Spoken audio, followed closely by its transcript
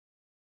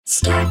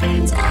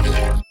Scarpins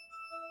Audio.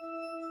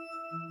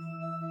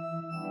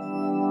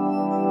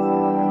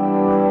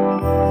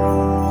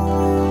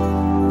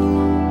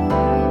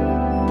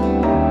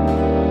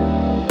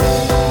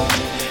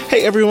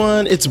 Hey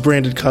everyone, it's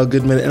Brandon Kyle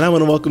Goodman, and I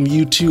want to welcome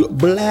you to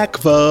Black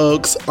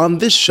Folks. On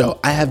this show,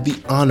 I have the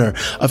honor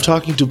of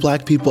talking to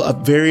Black people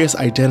of various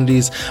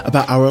identities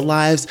about our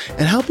lives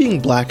and how being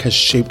Black has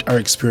shaped our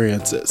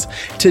experiences.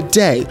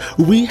 Today,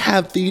 we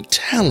have the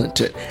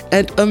talented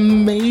and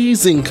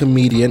amazing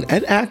comedian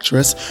and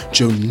actress,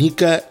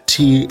 Jonica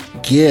T.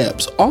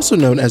 Gibbs, also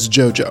known as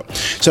JoJo.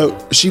 So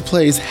she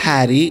plays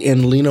Hattie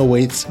in Lena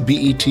Waithe's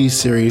BET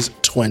series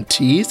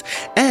 20s,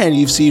 and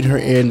you've seen her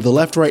in The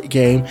Left Right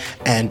Game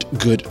and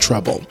Good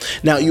Trouble.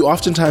 Now, you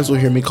oftentimes will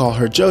hear me call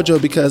her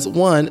JoJo because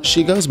one,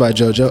 she goes by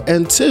JoJo,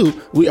 and two,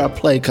 we are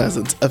play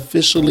cousins.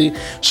 Officially,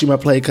 she my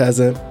play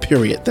cousin,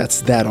 period.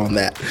 That's that on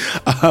that.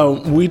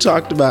 We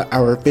talked about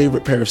our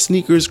favorite pair of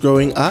sneakers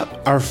growing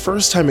up, our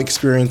first time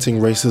experiencing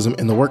racism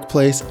in the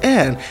workplace,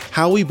 and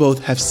how we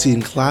both have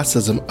seen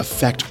classism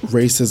affect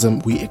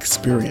racism we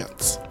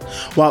experience.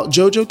 While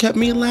JoJo kept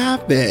me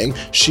laughing,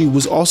 she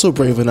was also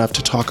brave enough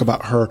to talk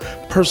about her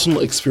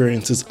personal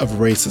experiences of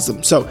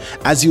racism. So,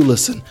 as you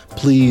listen,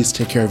 please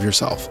take care of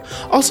yourself.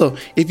 Also,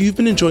 if you've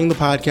been enjoying the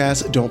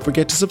podcast, don't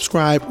forget to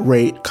subscribe,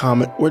 rate,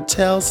 comment, or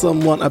tell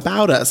someone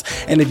about us.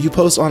 And if you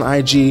post on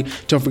IG,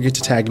 don't forget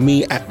to tag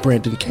me at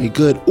Brandon K.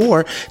 Good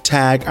or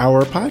tag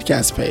our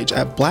podcast page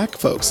at Black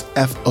Folks,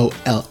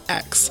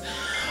 FOLX.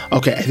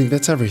 Okay, I think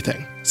that's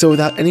everything. So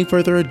without any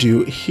further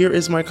ado, here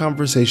is my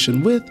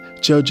conversation with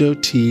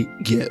JoJo T.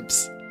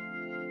 Gibbs.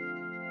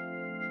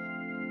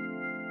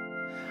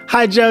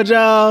 Hi,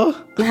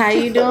 JoJo. How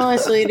you doing,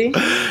 sweetie?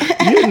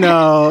 You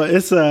know,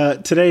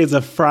 today is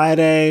a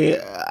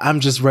Friday. I'm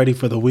just ready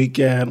for the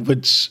weekend,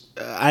 which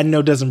I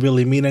know doesn't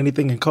really mean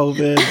anything in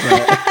COVID,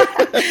 but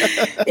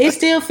it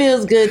still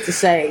feels good to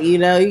say, you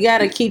know, you got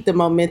to keep the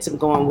momentum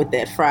going with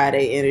that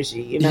Friday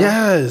energy, you know?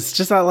 Yes,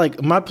 just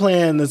like my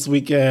plan this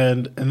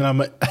weekend, and then I'm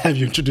going to have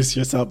you introduce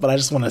yourself, but I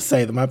just want to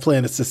say that my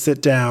plan is to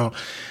sit down,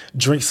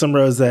 drink some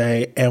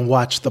rosé, and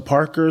watch The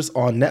Parkers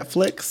on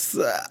Netflix.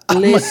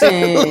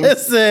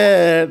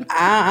 Listen.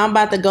 I'm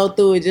about to go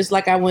through it just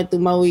like I went through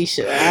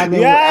Moesha.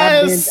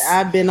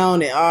 I've been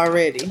on it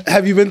already.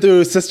 Have you been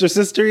through Sister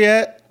Sister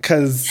yet?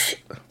 Because...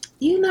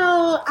 You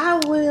know, I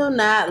will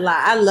not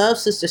lie. I love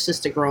Sister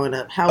Sister growing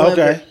up.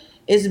 However,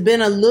 It's been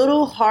a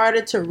little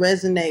harder to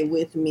resonate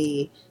with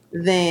me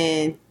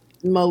than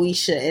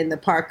Moesha and the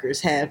Parkers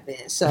have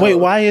been. So wait,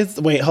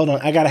 hold on.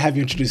 I got to have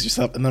you introduce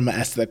yourself, and then I'm going to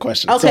ask that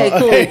question.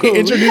 Okay, cool.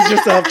 Introduce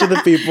yourself to the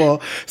people,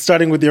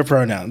 starting with your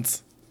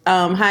pronouns.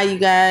 Hi, you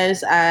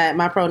guys.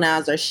 My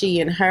pronouns are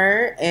she and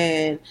her,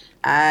 and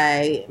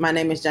my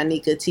name is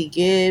Jonica T.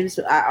 Gibbs.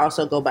 I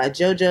also go by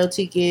JoJo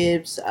T.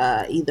 Gibbs.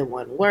 Either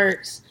one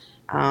works.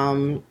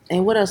 And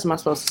what else am I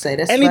supposed to say?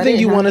 That's anything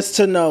you want us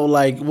to know,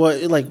 like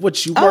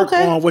what you work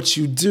on, what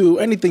you do,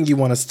 anything you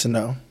want us to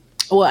know.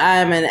 Well,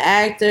 I'm an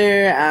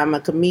actor, I'm a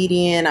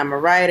comedian, I'm a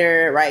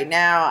writer. Right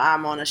now,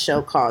 I'm on a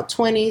show called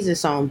 20s.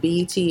 It's on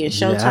BET and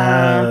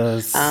Showtime,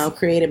 yes.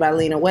 Created by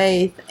Lena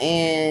Waithe.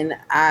 And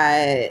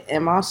I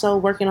am also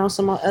working on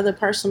some other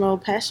personal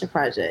passion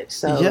projects.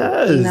 So,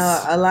 you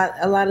know, a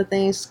lot of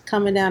things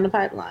coming down the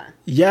pipeline.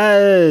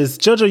 Yes.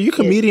 JoJo, you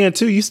comedian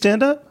too. You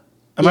stand up?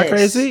 Am I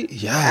crazy?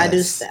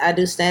 Yes. I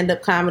do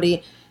stand-up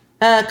comedy.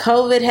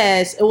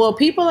 COVID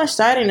people are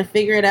starting to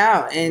figure it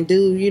out and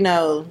do, you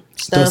know,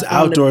 stuff. Those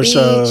outdoor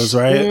shows,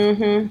 right?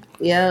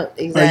 Mm-hmm. Yeah,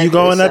 exactly. Are you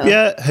going up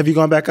yet? Have you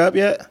gone back up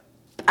yet?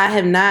 I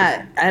have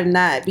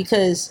not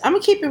because I'm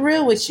going to keep it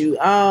real with you.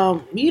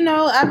 You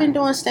know, I've been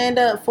doing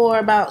stand-up for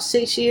about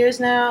 6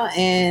 years now,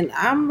 and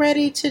I'm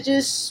ready to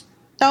just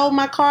throw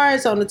my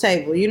cards on the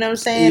table. You know what I'm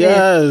saying?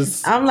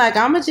 Yes. And I'm like,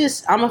 I'm going to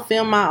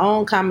film my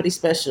own comedy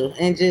special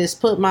and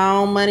just put my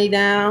own money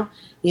down.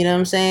 You know what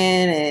I'm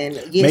saying? And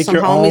get some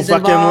homies involved. Make your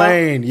own fucking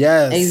lane.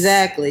 Yes.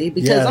 Exactly.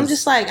 Because I'm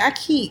just like, I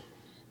keep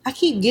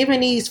giving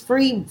these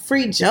free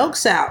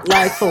jokes out.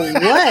 Like, for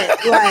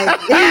what?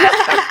 Like, yes.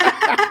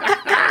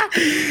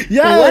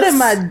 What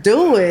am I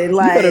doing?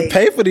 Like, you better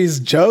pay for these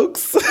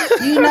jokes.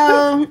 You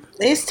know,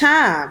 it's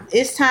time.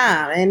 It's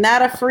time. And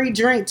not a free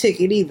drink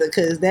ticket either,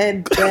 because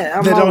that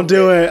I'm they don't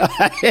do it.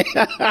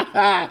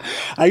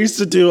 I used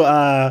to do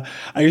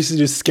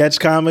sketch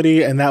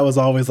comedy, and that was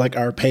always like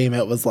our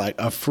payment was like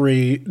a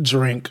free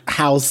drink,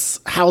 house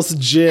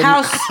gin.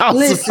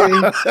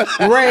 Listen,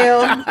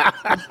 rail.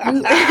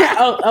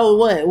 What?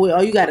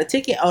 Oh, you got a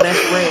ticket? Oh,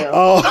 that's rail.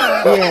 Oh,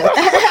 yeah.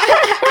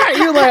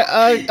 You're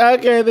like,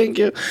 okay, thank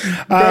you.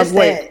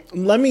 Wait,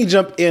 let me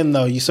jump in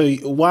though. So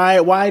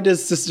why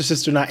does Sister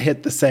Sister not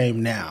hit the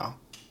same now?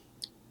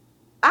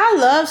 I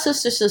love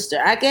Sister Sister.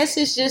 I guess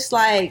it's just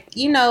like,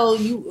 you know,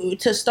 you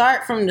to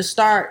start from the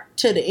start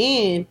to the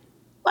end.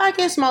 Well, I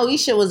guess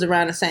Moesha was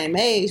around the same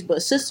age,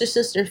 but Sister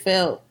Sister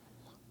felt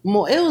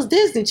more. It was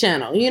Disney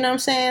Channel. You know what I'm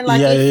saying?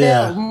 Like it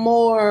felt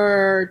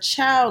more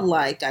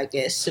childlike, I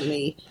guess, to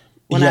me.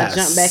 when I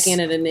jumped back in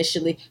it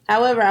initially.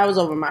 However, I was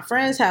over my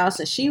friend's house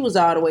and she was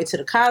all the way to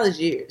the college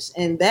years,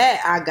 and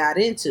that I got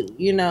into,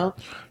 you know.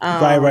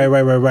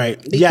 Right.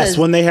 Yes,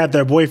 when they had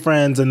their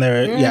boyfriends and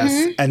their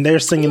and they're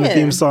singing the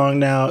theme song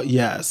now.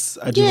 Yes,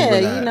 I do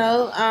remember that. You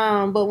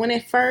know. But when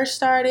it first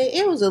started,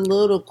 it was a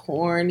little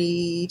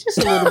corny, just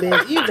a little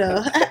bit, you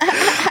know.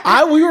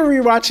 We were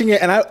rewatching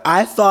it, and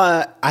I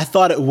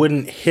thought it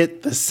wouldn't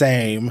hit the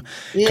same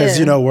because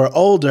you know we're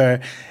older.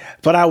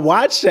 But I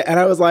watched it and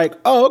I was like,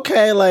 oh,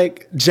 okay,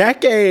 like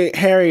Jackée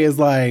Harry is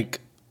like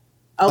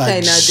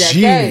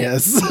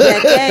genius.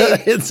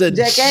 Jackée It's a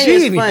Jackée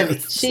genius. is funny.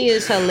 She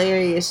is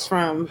hilarious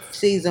from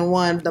season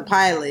 1, the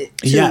pilot,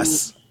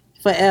 to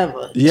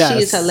forever. Yes.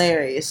 She is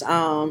hilarious.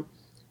 I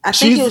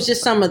think it was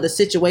just some of the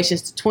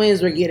situations the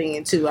twins were getting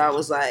into. I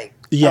was like,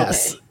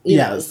 yes, okay, you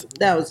know,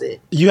 that was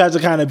it. You have to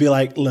kind of be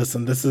like,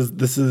 listen, this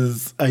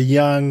is a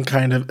young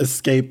kind of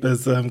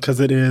escapism because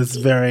it is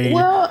very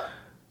well.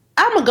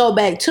 I'm gonna go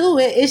back to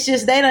it. It's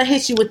just they done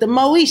hit you with the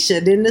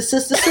Moesha, then the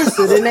sister,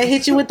 then they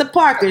hit you with the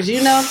Parkers.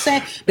 You know what I'm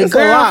saying? The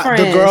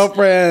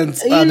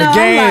girlfriends, you know, the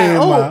game.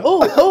 I'm like,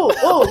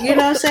 oh, you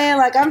know what I'm saying?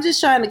 Like I'm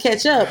just trying to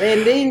catch up,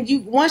 and then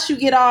once you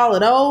get all of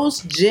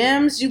those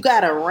gems, you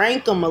gotta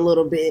rank them a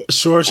little bit.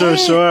 Sure.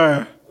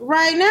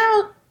 Right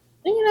now,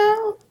 you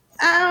know,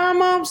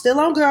 I'm still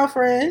on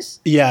Girlfriends.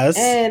 Yes,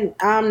 and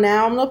I'm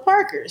on the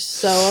Parkers,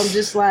 so I'm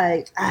just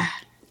like.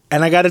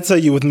 And I got to tell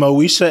you, with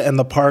Moesha and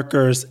the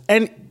Parkers,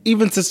 and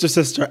even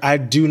Sister, I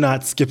do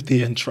not skip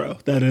the intro.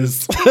 That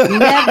is never.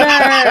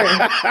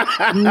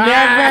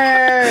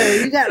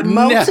 You got to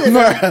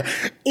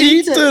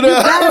eat to the. You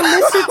got to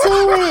listen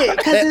to it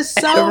because it's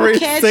so every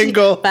catchy.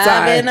 Single 5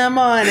 time. in the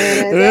morning.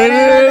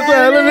 Yes.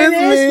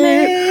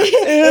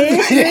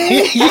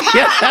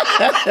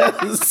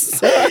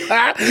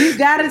 You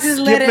got to just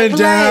let it play.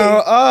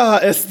 Down. Oh,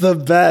 it's the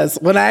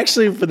best. When I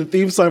actually, for the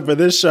theme song for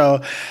this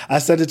show, I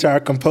sent it to our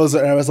composer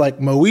and I was like,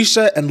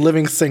 Moesha and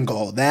Living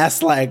Single. That's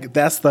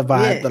the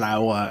vibe that I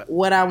want.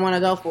 What I want to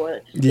go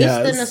for.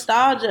 Yes. It's the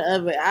nostalgia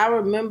of it. I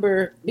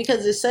remember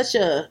because it's such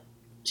a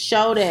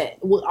show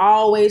that will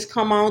always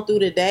come on through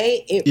the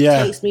day. It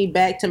takes me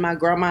back to my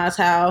grandma's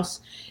house.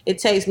 It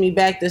takes me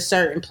back to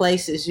certain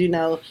places, you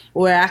know,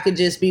 where I could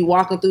just be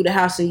walking through the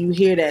house and you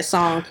hear that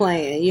song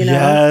playing, you know?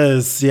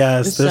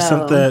 Yes.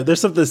 There's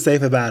something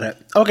safe about it.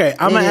 Okay,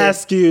 I'm going to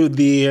ask you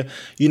we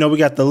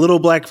got the little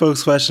black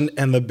folks question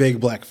and the big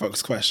black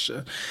folks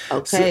question.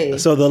 Okay.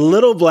 So the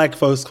little black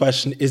folks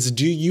question is,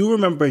 do you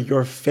remember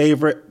your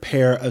favorite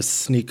pair of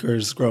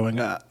sneakers growing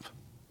up?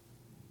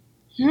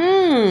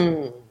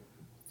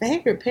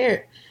 Favorite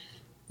pair?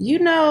 You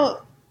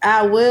know,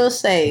 I will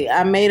say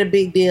I made a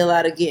big deal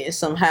out of getting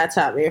some high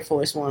top Air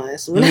Force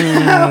Ones.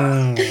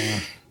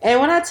 And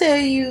when I tell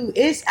you,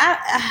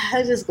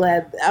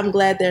 I'm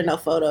glad there are no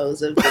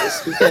photos of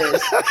this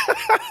because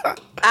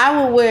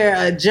I would wear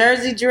a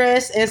jersey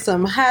dress and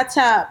some high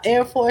top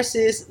Air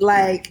Forces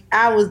like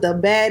I was the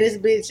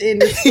baddest bitch in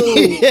the school.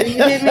 You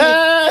hear me?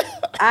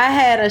 I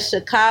had a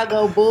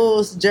Chicago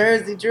Bulls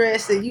jersey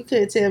dress and you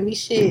couldn't tell me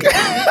shit. You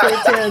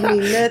couldn't tell me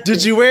nothing.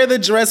 Did you wear the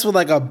dress with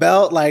like a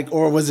belt,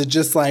 or was it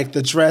just like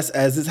the dress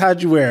as is?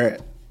 How'd you wear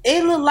it?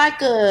 It looked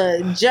like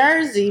a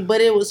jersey,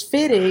 but it was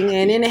fitting,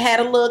 and then it had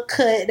a little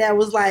cut that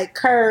was like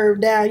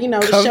curved down, you know,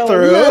 to show a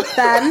little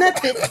thigh.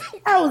 Nothing.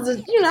 I was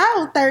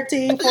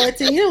 13,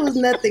 14. It was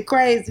nothing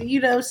crazy, you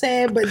know what I'm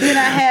saying? But then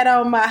I had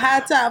on my high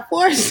top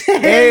Forces.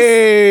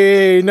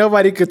 Hey,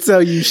 nobody could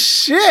tell you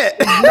shit.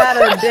 Not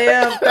a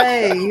damn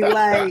thing.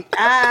 Like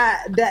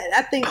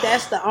I think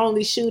that's the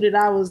only shoe that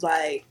I was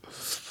like.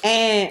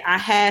 And I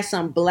had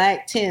some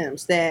black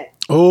Timbs that.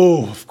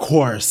 Oh, of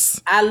course.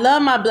 I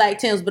love my black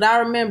Timbs, but I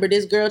remember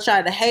this girl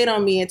tried to hate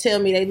on me and tell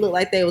me they looked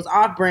like they was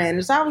off-brand.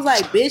 And so I was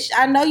like, bitch,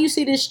 I know you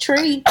see this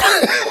tree.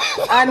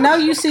 I know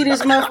you see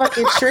this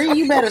motherfucking tree.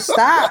 You better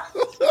stop.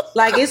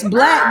 Like, it's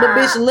black, but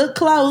bitch, look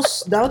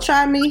close. Don't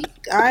try me.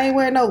 I ain't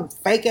wearing no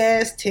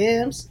fake-ass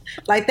Timbs.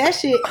 Like, that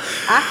shit,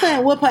 I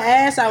couldn't whoop her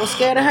ass. I was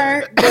scared of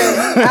her, but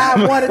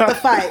I wanted to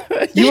fight.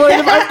 You wanted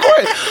to fight? Of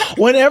course.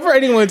 Whenever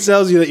anyone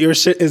tells you that your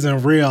shit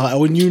isn't real,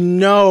 when you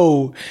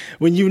know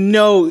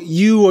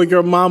you or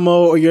your mama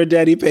or your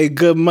daddy paid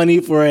good money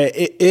for it,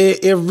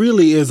 it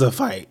really is a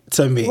fight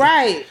to me.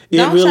 Right.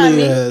 It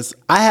really is.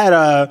 I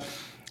had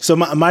so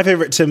my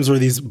favorite Timbs were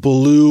these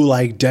blue,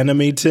 like,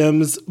 denim-y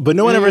Timbs, but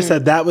no one ever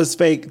said that was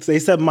fake. They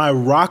said my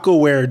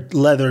Rockaware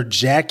leather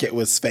jacket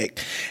was fake.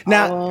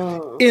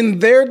 Now, in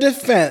their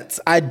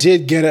defense, I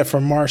did get it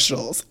from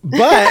Marshalls,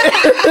 but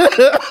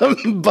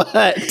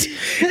but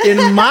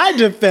in my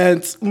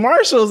defense,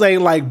 Marshalls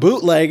ain't like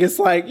bootleg. It's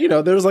like,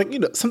 there's like,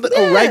 something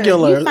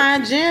irregular. You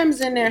find gems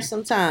in there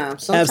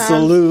sometimes.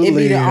 Absolutely. It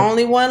be the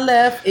only one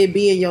left. It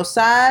be in your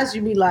size.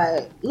 You be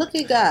like, look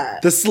at God.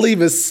 The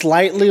sleeve is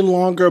slightly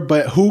longer,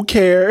 but who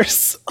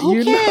cares?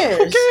 Who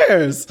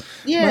cares?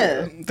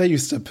 Yeah. They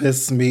used to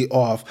piss me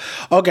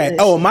off. Okay.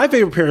 Oh, my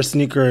favorite pair of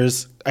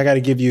sneakers, I got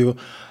to give you,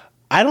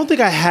 I don't think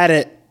I had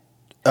it.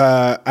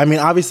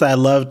 Obviously I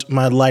loved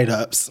my light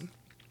ups.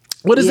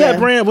 What is that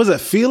brand? Was it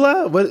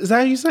Fila? What is that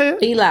how you say it?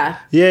 Fila.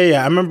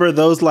 Yeah. I remember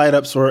those light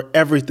ups were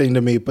everything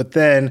to me. But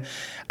then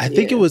I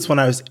think it was when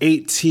I was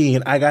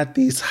 18, I got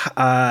these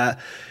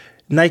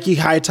Nike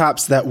high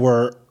tops that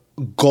were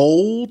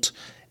gold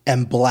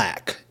and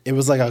black. It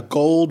was like a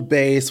gold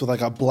base with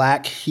like a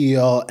black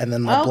heel and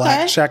then a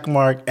black check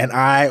mark. And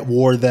I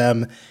wore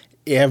them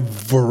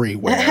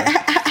everywhere.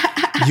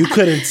 You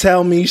couldn't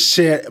tell me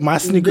shit. My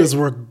sneakers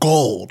were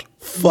gold.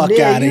 Fuck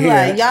out of here.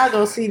 Like, y'all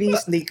gonna see these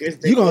sneakers.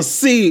 You gonna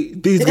see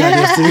these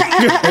goddamn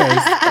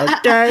sneakers.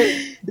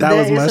 Okay? That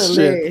was my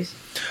shit.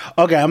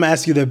 Okay, I'm gonna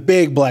ask you the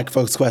big black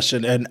folks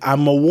question, and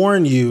I'm gonna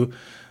warn you,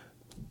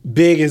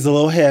 big is a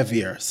little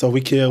heavier, so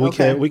we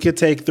could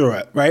take through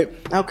it, right?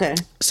 Okay.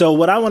 So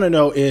what I want to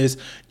know is,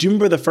 do you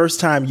remember the first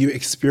time you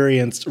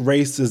experienced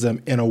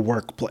racism in a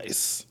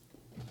workplace?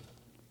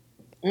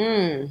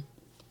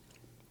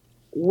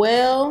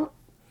 Well,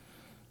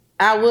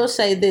 I will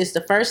say this.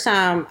 The first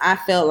time I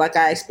felt like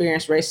I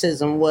experienced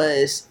racism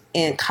was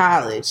in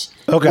college,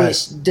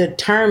 which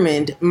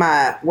determined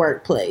my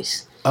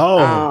workplace.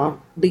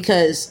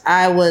 Because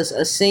I was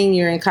a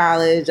senior in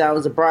college. I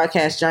was a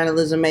broadcast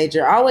journalism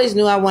major. I always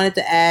knew I wanted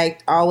to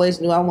act.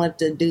 Always knew I wanted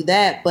to do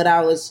that. But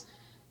I was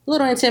a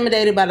little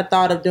intimidated by the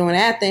thought of doing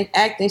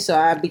acting. So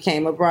I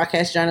became a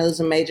broadcast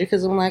journalism major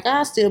because I'm like,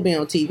 I'll still be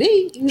on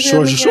TV. You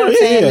know what I'm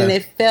saying? And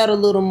it felt a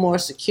little more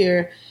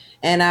secure.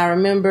 And I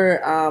remember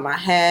I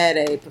had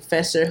a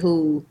professor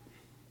who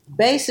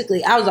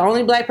basically, I was the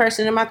only black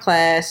person in my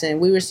class, and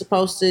we were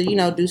supposed to,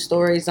 do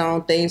stories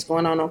on things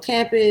going on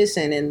campus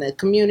and in the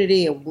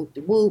community and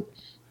whoop-de-whoop.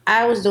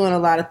 I was doing a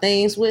lot of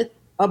things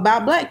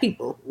about black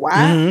people.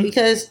 Why?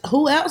 Because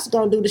who else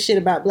gonna do the shit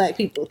about black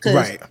people?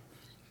 Because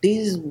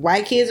these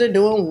white kids are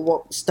doing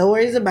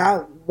stories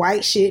about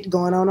white shit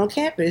going on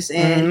campus.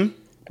 And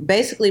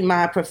basically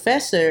my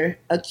professor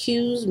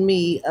accused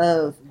me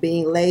of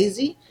being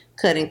lazy,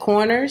 cutting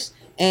corners,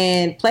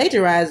 and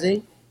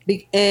plagiarizing,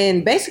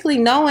 and basically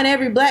knowing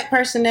every black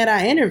person that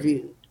I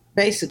interviewed,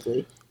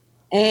 basically.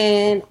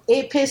 And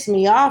it pissed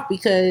me off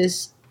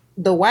because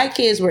the white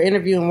kids were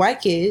interviewing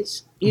white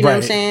kids. You know what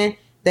I'm saying?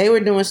 They were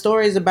doing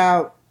stories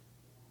about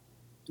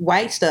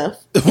white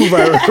stuff.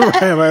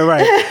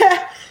 Right.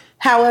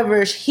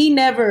 However, he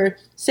never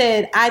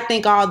said, I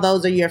think all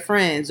those are your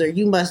friends, or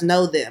you must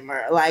know them,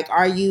 or like,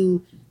 are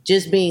you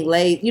just being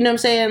late? You know what I'm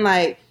saying?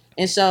 Like,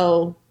 and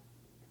so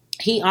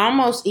he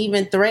almost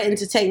even threatened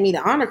to take me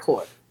to honor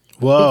court.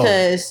 Whoa.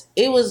 Because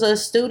it was a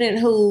student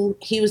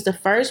he was the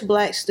first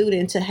black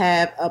student to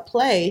have a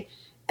play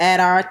at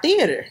our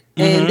theater.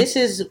 And this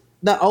is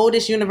the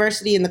oldest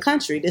university in the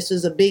country. This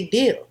was a big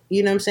deal.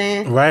 You know what I'm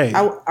saying? Right.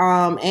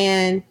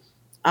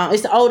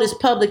 It's the oldest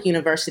public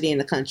university in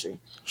the country.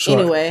 Sure.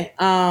 Anyway,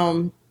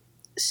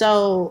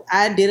 so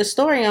I did a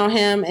story on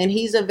him, and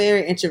he's a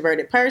very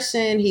introverted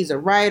person. He's a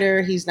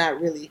writer. He's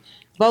not really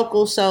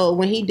vocal. So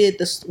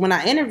when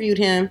I interviewed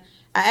him,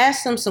 I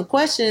asked him some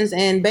questions,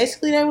 and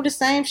basically they were the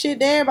same shit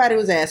that everybody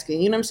was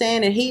asking. You know what I'm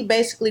saying? And he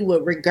basically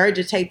would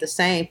regurgitate the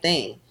same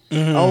thing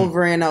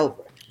over and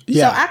over.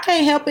 Yeah. So I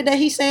can't help it that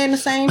he's saying the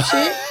same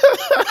shit.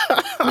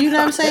 You know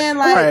what I'm saying?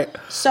 Like,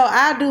 so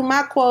I do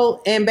my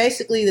quote, and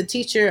basically the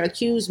teacher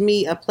accused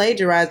me of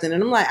plagiarizing,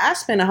 and I'm like, I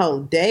spent a whole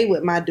day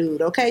with my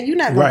dude. Okay, you're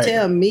not gonna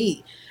tell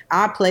me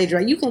I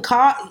plagiarize. You can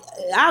call.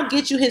 I'll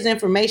get you his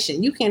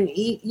information. You can,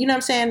 you know what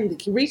I'm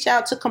saying? Reach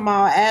out to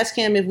Kamal, ask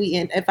him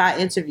if I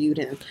interviewed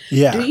him.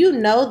 Yeah. Do you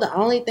know the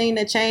only thing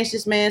that changed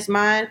this man's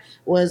mind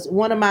was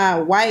one of my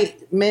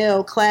white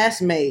male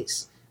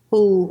classmates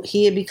who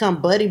he had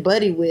become buddy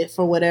with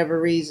for whatever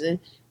reason.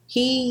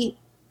 He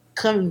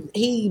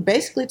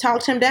basically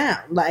talked him down.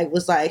 Like,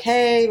 was like,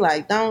 hey,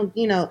 like, don't,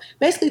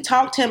 basically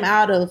talked him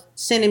out of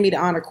sending me to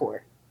honor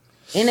court.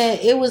 And then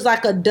it was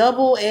like a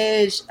double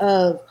edge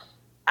of,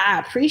 I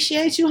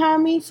appreciate you,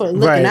 homie, for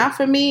looking out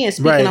for me and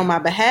speaking on my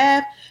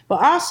behalf.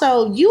 But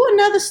also, you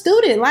another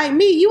student like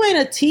me. You ain't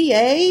a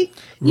TA.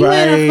 You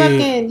ain't a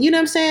fucking, you know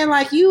what I'm saying?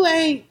 Like,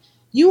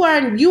 you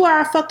are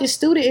a fucking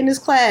student in this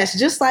class,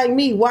 just like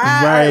me.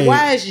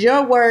 Why is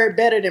your word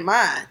better than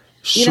mine?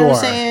 You know what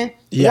I'm saying?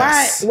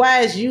 Yes. Why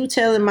is you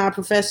telling my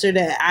professor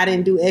that I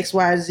didn't do X,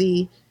 Y,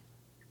 Z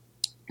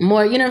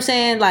more, you know what I'm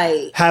saying?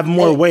 Like, have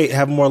more weight,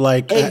 have more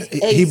like,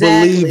 exactly. He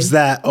believes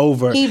that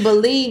over. He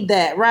believed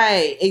that,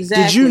 right,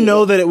 exactly. Did you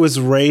know that it was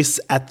race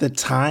at the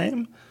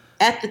time?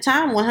 At the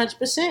time,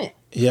 100%.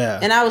 Yeah.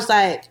 And I was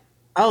like,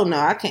 oh no,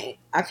 I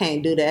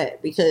can't do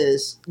that,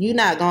 because you're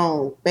not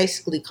going to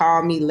basically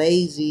call me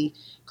lazy,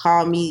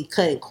 call me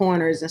cutting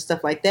corners and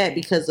stuff like that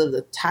because of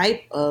the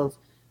type of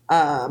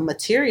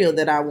material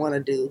that I want to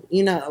do,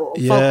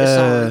 focus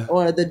on,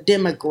 or the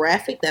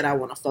demographic that I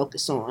want to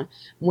focus on.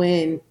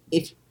 When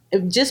if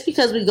just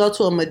because we go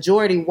to a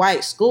majority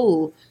white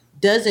school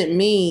doesn't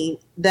mean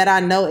that I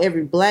know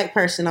every black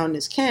person on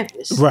this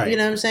campus. Right. You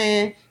know what I'm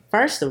saying?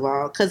 First of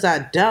all, because I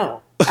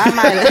don't. I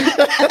might.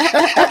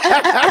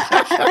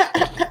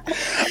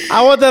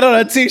 I want that on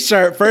a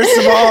t-shirt. First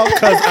of all,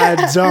 because I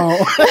don't.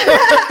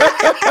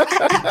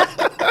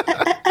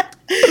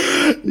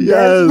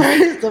 Yes.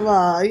 First of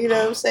all, you know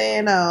what I'm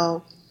saying?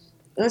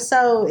 And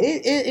so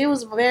it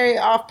was very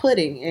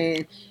off-putting.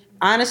 And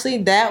honestly,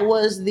 that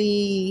was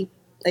the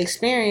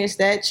experience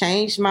that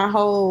changed my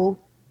whole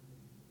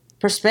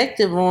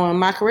perspective on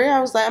my career.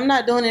 I was like, I'm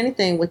not doing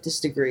anything with this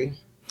degree.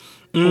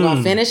 I'm going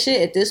to finish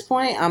it at this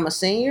point. I'm a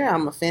senior.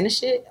 I'm going to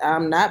finish it.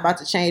 I'm not about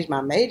to change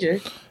my major.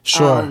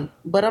 Sure.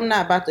 But I'm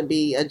not about to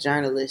be a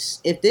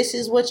journalist. If this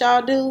is what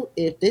y'all do,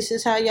 if this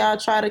is how y'all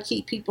try to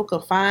keep people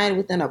confined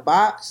within a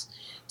box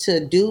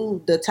to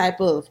do the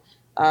type of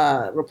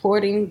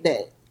reporting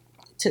that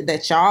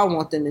y'all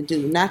want them to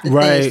do, not the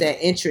things that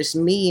interest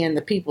me and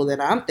the people that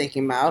I'm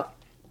thinking about,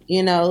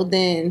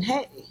 then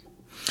hey.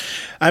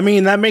 I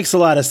mean, that makes a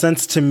lot of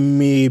sense to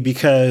me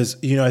because,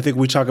 I think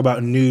we talk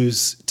about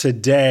news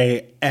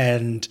today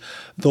and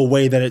the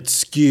way that it's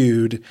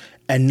skewed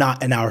and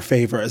not in our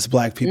favor as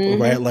Black people,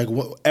 right? Like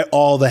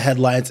all the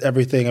headlines,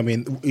 everything. I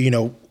mean,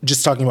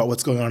 just talking about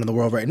what's going on in the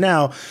world right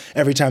now,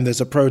 every time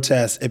there's a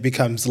protest, it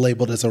becomes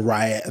labeled as a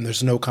riot and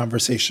there's no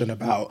conversation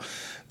about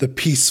the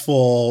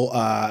peaceful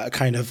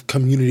kind of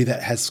community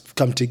that has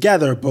come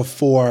together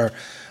before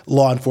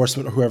law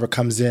enforcement or whoever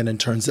comes in and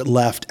turns it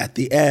left at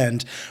the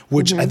end,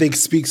 which I think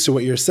speaks to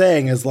what you're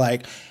saying is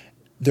like,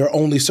 there are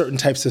only certain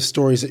types of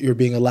stories that you're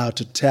being allowed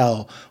to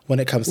tell when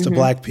it comes to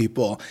Black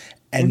people.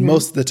 And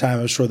most of the time,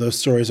 I'm sure those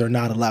stories are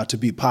not allowed to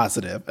be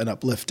positive and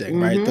uplifting,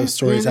 right? Those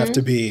stories have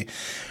to be,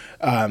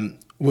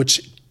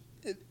 which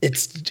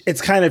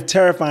it's kind of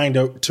terrifying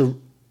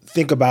to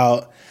think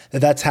about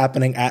that's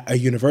happening at a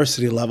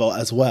university level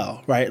as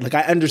well, right? Like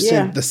I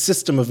understand the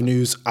system of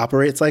news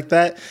operates like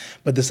that,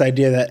 but this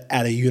idea that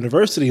at a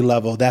university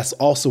level, that's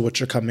also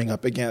what you're coming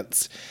up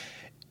against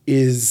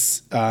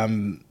is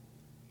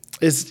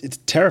it's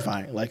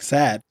terrifying, like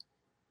sad.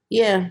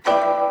 Yeah.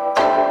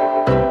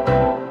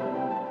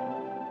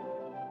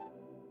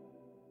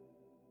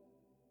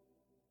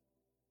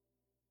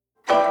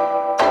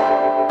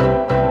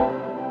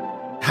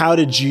 How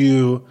did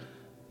you,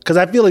 because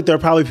I feel like there are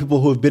probably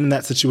people who have been in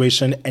that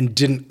situation and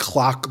didn't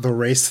clock the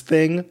race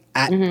thing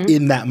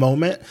in that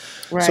moment.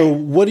 Right. So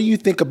what do you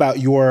think about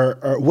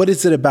what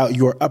is it about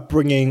your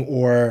upbringing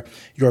or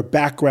your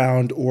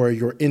background or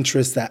your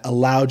interests that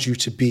allowed you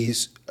to be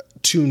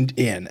tuned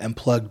in and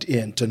plugged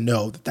in to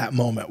know that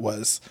moment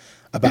was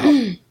about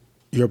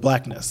your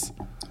Blackness?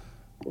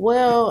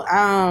 Well,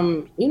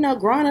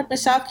 growing up in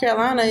South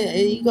Carolina,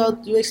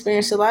 you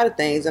experience a lot of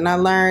things. And I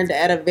learned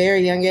at a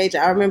very young age.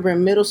 I remember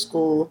in middle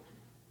school,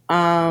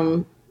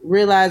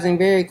 realizing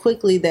very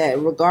quickly that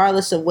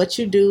regardless of what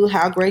you do,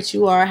 how great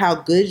you are, how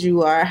good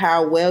you are,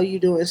 how well you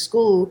do in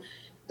school,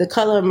 the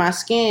color of my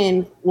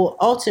skin will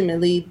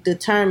ultimately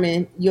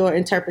determine your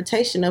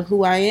interpretation of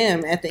who I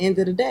am at the end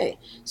of the day.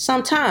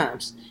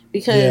 Sometimes.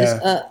 Because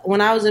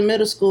when I was in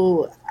middle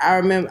school, I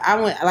remember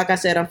like I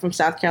said, I'm from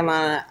South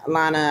Carolina.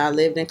 I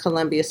lived in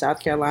Columbia, South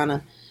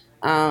Carolina.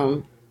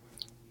 I'll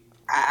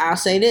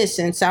say this,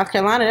 in South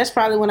Carolina, that's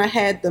probably when I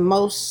had the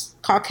most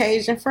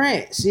Caucasian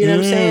friends. You know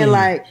what I'm saying?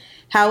 Like,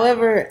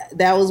 however,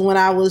 that was when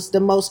I was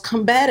the most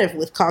combative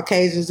with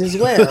Caucasians as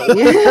well.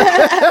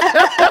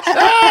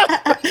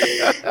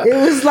 It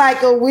was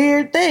like a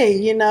weird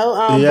thing,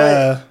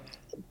 but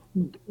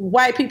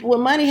white people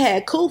with money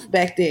had coof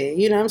back then.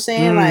 You know what I'm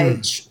saying?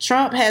 Like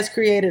Trump has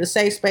created a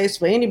safe space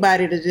for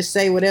anybody to just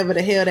say whatever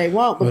the hell they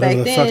want. But whatever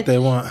back the then, fuck they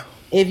want.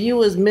 If you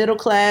was middle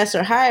class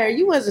or higher,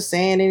 you wasn't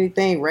saying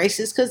anything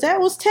racist because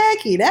that was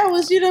tacky. That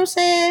was, you know what I'm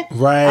saying?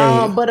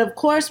 Right. But of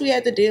course, we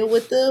had to deal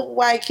with the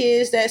white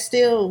kids that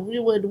still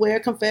would wear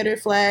Confederate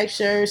flag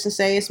shirts and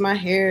say it's my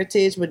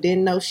heritage, but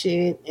didn't know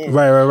shit. And,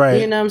 right.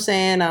 You know what I'm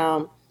saying?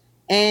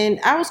 And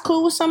I was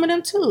cool with some of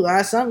them too.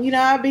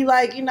 I'd be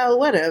like,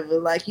 whatever.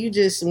 Like, you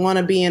just want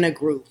to be in a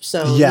group.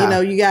 So,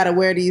 you got to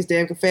wear these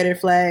damn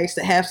Confederate flags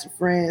to have some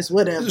friends,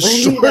 whatever.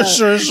 Sure.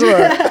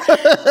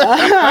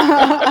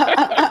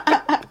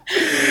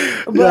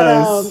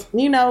 But,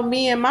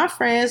 me and my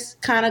friends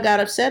kind of got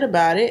upset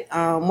about it.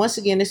 Once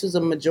again, this was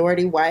a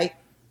majority white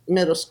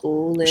middle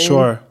school. And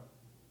sure.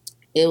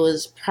 It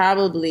was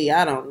probably,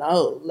 I don't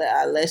know,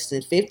 less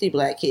than 50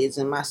 Black kids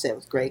in my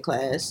 7th grade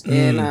class.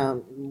 And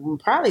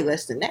probably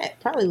less than that,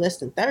 probably less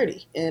than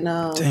 30. And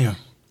damn.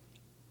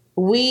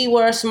 We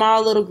were a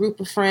small little group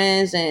of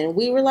friends, and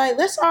we were like,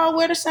 let's all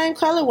wear the same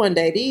color one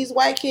day. These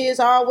white kids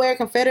all wear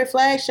Confederate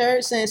flag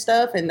shirts and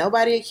stuff, and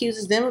nobody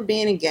accuses them of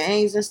being in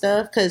gangs and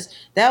stuff, because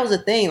that was a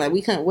thing. Like,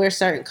 we couldn't wear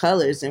certain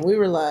colors, and we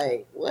were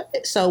like,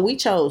 what? So we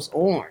chose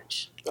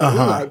orange. We were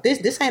like,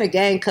 this ain't a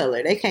gang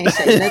color. They can't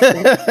say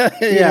nothing.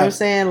 You know what I'm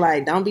saying?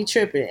 Like, don't be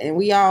tripping. And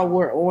we all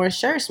wore orange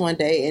shirts one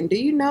day, and do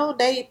you know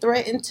they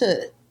threatened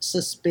to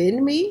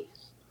suspend me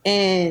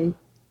and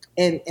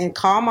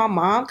call my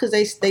mom because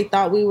they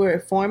thought we were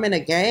forming a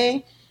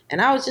gang.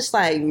 And I was just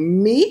like,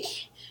 me,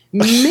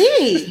 who's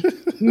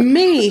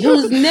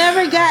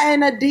never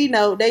gotten a D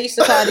note. They used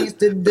to call these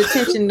the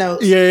detention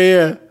notes.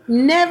 Yeah.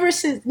 Never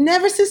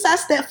since I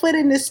stepped foot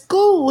in this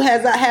school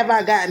have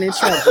I gotten in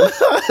trouble.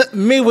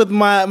 Me with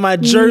my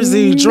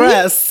jersey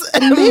dress.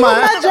 Me with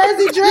my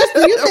jersey dress.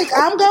 Do you think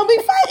I'm gonna be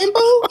fighting,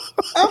 boo?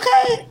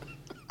 Okay.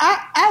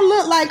 I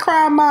look like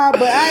Crime Mob,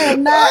 but I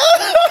am not.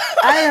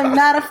 I am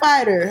not a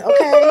fighter,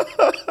 okay?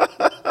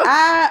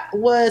 I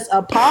was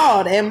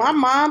appalled, and my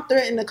mom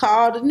threatened to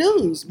call the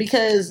news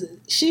because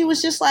she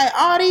was just like,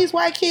 all these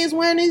white kids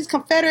wearing these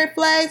Confederate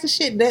flags and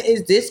shit.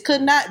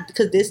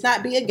 Could this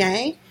not be a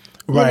game?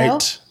 Right. Know?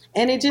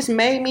 And it just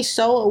made me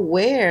so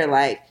aware,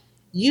 like,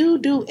 you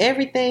do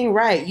everything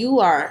right.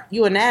 You're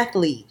an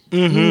athlete.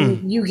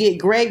 Mm-hmm. You get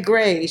great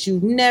grades.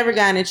 You've never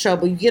gotten in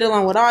trouble. You get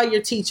along with all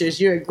your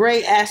teachers. You're a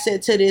great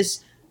asset to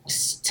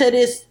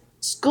this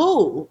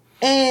school.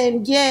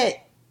 And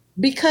yet,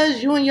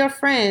 because you and your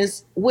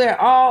friends wear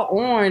all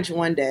orange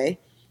one day,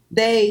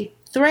 they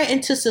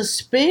threaten to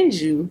suspend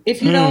you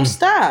if you don't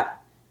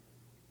stop.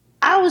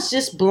 I was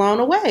just blown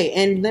away.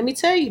 And let me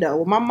tell you though,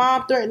 when my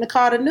mom threatened to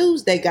call the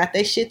news, they got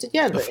their shit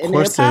together and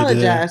they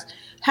apologized.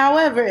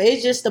 However,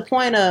 it's just the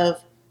point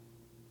of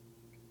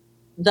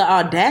the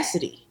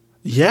audacity.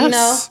 Yes. You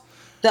know,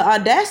 the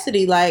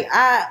audacity. Like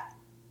I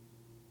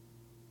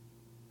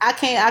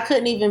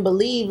couldn't even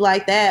believe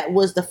like that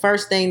was the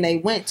first thing they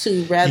went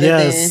to rather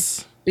than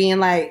being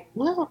like,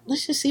 well,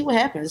 let's just see what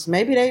happens.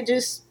 Maybe they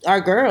just are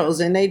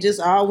girls and they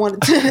just all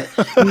wanted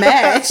to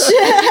match.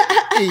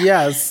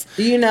 Yes.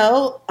 You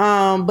know,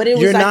 but it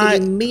was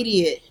an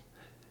immediate.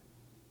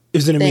 It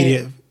was an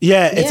immediate.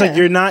 Yeah, it's like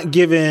you're not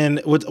given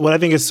what I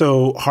think is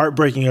so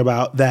heartbreaking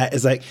about that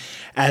is like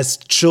as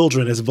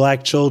children, as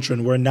Black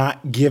children, we're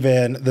not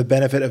given the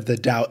benefit of the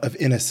doubt of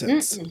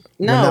innocence.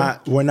 No.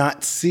 We're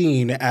not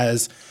seen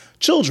as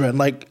children.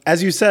 Like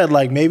as you said,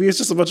 like maybe it's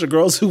just a bunch of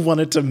girls who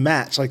wanted to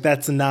match. Like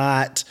that's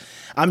not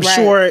I'm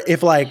sure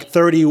if like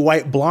 30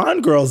 white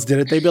blonde girls did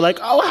it, they'd be like,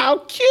 oh, how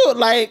cute.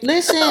 Like,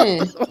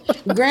 listen,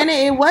 granted,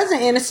 it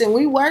wasn't innocent.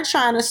 We were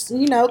trying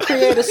to,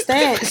 create a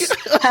stance.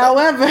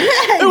 However,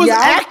 it was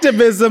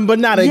activism, but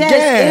not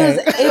again.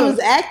 It was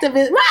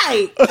activism.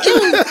 Right.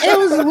 It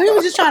was, we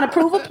were just trying to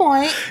prove a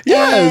point.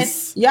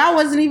 Yes. And y'all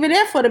wasn't even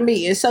there for the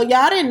meeting. So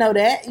y'all didn't know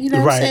that. You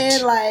know what I'm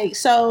saying? Like,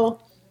 so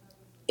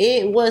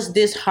it was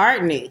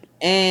disheartening.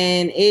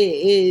 And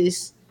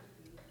it's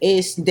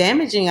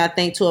damaging, I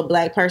think, to a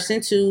Black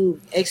person to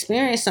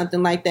experience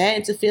something like that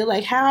and to feel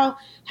like, how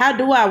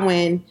do I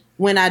win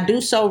when I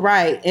do so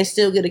right and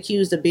still get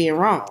accused of being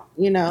wrong,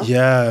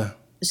 Yeah.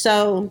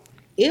 So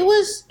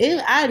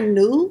I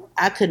knew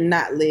I could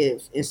not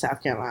live in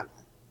South Carolina.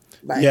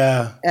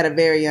 At a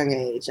very young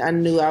age. I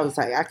knew I was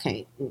like, I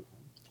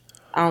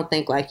don't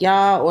think like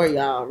y'all or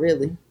y'all,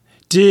 really.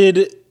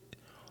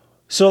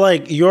 So,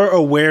 like, your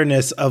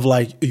awareness of,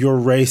 like, your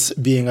race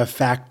being a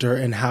factor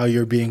in how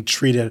you're being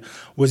treated,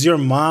 was your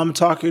mom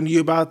talking to you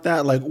about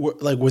that? Like,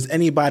 was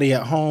anybody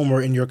at home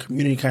or in your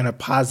community kind of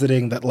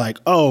positing that, like,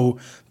 oh,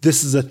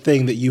 this is a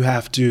thing that you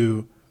have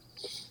to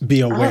be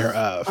aware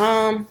of?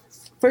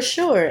 For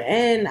sure.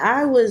 And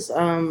I was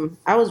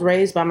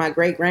raised by my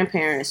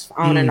great-grandparents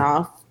on and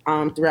off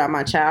throughout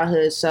my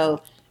childhood.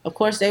 So, of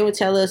course, they would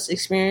tell us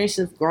experiences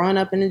of growing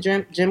up in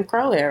the Jim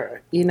Crow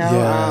era.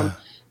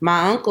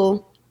 My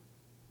uncle...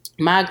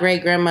 My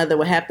great-grandmother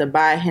would have to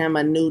buy him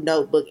a new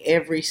notebook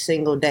every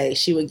single day.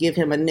 She would give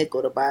him a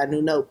nickel to buy a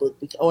new notebook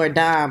or a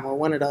dime or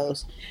one of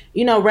those.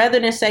 Rather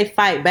than say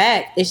fight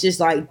back, it's just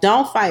like,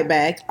 don't fight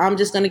back. I'm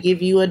just going to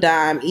give you a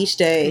dime each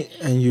day.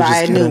 And you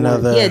buy just a new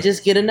one. Yeah,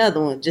 just get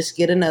another one. Just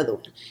get another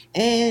one.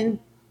 And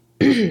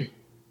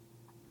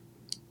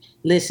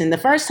listen, the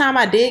first time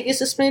I did get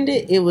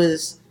suspended, it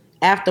was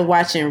after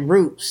watching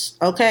Roots,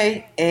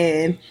 okay?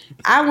 And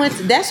I went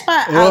to, that's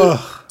why,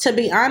 to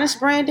be honest,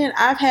 Brandon,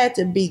 I've had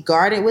to be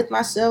guarded with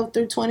myself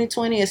through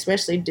 2020,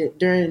 especially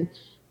during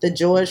the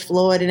George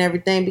Floyd and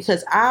everything,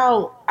 because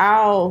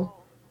I'll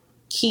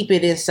keep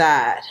it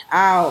inside.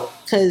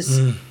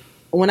 Because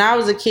when I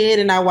was a kid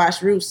and I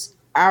watched Roots,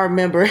 I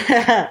remember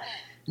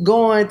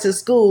going to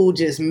school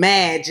just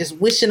mad, just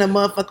wishing a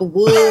motherfucker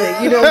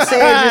would, you know what I'm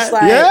saying? Just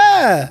like,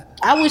 yeah.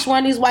 I wish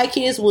one of these white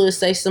kids would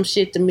say some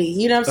shit to me.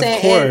 You know what I'm saying?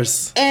 Of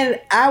course. And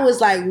I was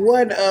like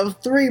one of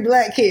 3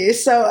 Black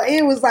kids. So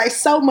it was like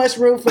so much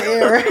room for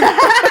error.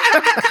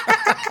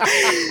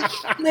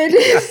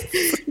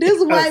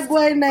 this white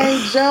boy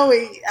named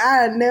Joey,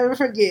 I'll never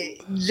forget.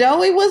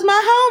 Joey was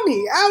my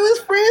homie. I was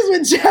friends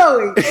with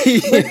Joey.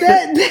 But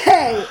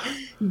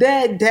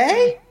that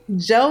day,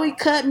 Joey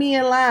cut me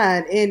in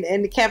line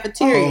in the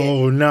cafeteria.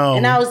 Oh, no.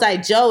 And I was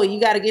like, Joey, you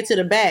got to get to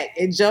the back.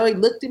 And Joey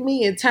looked at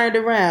me and turned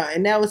around.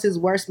 And that was his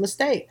worst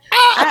mistake.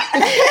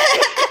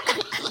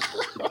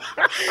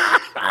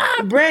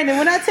 Brandon,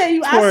 when I tell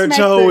you, poor I smacked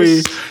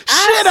Joey.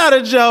 Shit out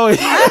of Joey.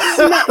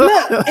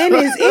 Look, in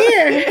his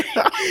ear.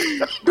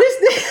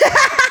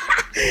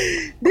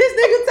 This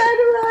nigga turned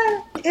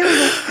around.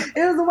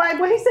 It was a white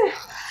boy. He said,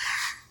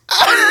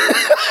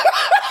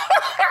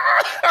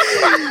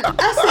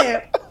 I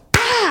said,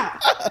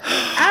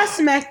 I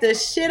smacked the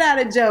shit out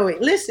of Joey.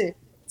 Listen,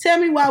 Tell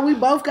me why we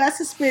both got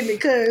suspended,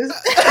 cuz.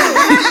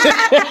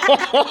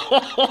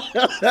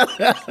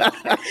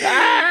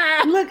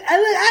 Look,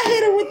 I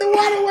hit him with the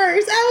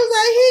waterworks. I was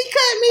like, he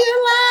cut me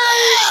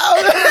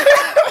alive.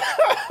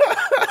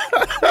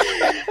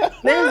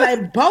 They was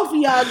like, both of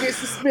y'all get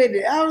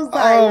suspended. I was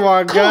like, oh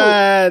my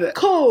God.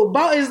 Cool.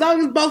 As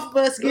long as both of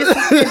us get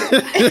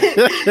suspended.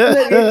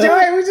 Look, and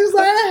Joey was just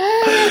like,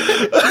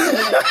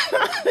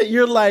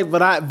 You're like,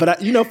 but I,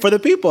 for the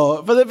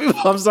people,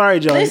 I'm sorry,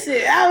 Joey.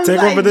 Listen, I was Take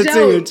like, over the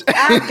Joey, team.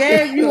 I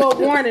gave you a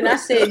warning. I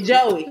said,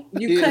 Joey,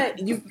 you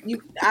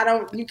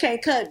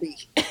can't cut me.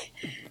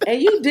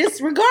 And you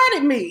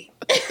disregarded me.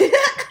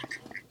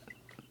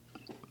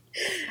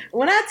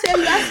 When I tell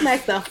you I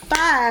smacked the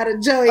fire out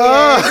of Joey,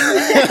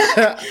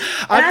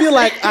 I feel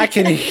like I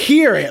can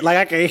hear it. Like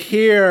I can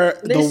hear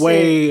the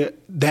way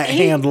that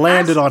hand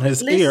landed on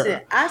his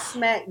ear. I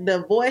smacked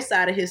the voice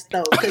out of his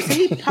throat because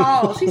he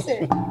paused. He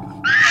said,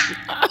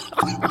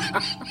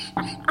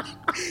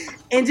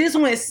 and just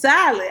went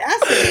silent. I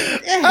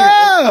said,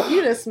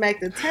 you done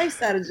smacked the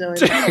taste out of Joey.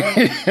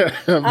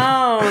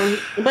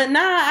 But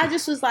I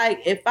just was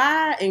like, if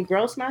I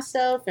engross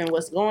myself in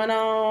what's going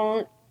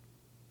on,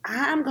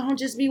 I'm going to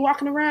just be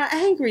walking around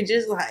angry,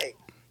 just like,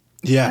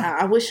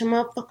 I wish him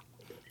up.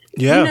 Yeah.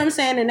 You know what I'm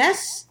saying? And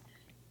that's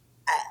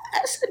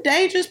a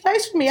dangerous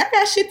place for me. I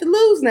got shit to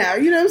lose now.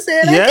 You know what I'm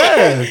saying?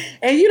 Yeah.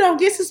 And you don't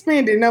get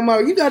suspended no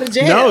more. You go to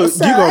jail. No, you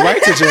go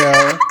right to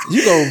jail.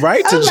 You go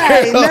right to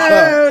jail. Like,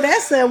 no,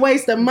 that's a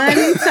waste of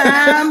money,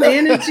 time,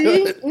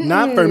 energy.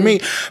 Not for me.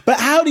 But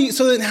how do you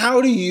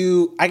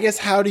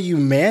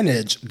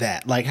manage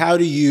that? Like,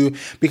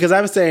 because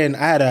I was saying,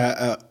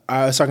 I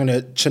was talking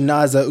to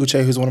Chinaza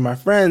Uche, who's one of my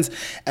friends,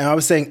 and I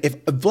was saying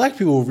if Black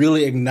people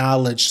really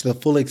acknowledged to the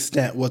full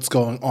extent what's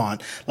going on,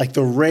 like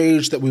the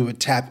rage that we would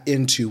tap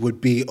into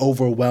would be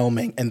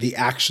overwhelming, and the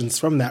actions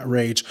from that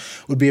rage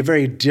would be a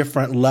very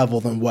different level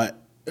than what,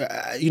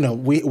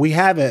 we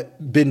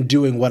haven't been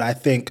doing what I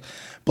think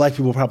Black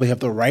people probably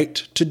have the right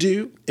to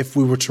do if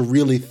we were to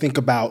really think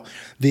about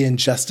the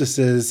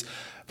injustices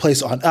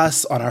placed on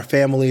us, on our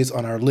families,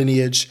 on our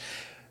lineage.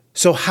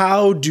 So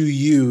how do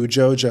you,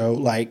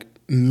 JoJo,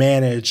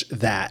 manage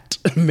that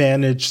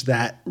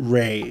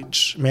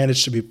rage,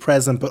 manage to be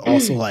present, but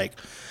also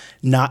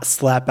not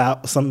slap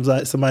out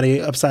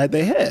somebody upside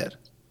their head?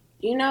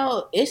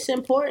 It's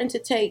important to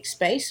take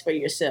space for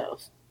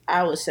yourself,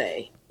 I would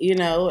say,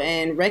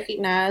 and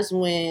recognize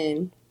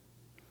when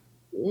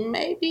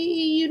maybe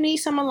you need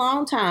some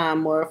alone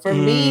time. Or for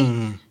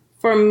me,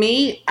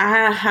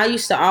 I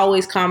used to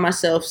always call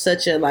myself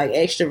such a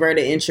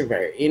extroverted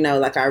introvert,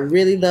 I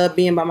really love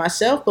being by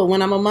myself, but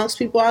when I'm amongst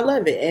people, I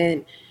love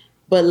it.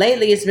 But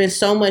lately it's been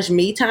so much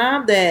me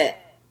time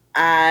that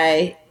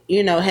I,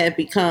 have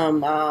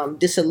become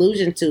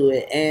disillusioned to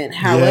it. And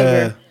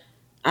however,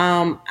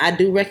 I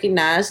do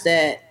recognize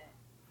that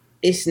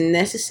it's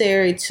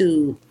necessary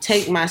to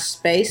take my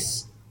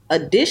space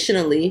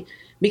additionally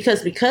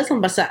because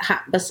I'm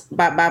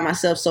by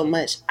myself so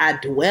much, I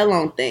dwell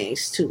on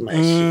things too much.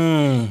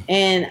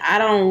 And I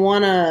don't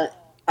want to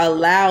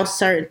allow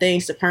certain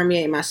things to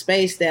permeate my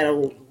space that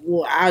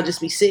I'll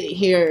just be sitting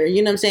here,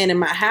 in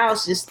my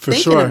house just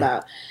thinking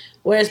about.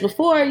 Whereas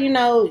before, you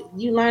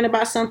learn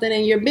about something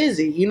and you're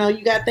busy.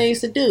 You got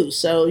things to do.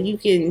 So you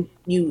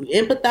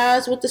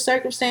empathize with the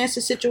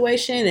circumstances,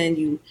 situation, and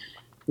you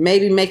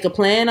maybe make a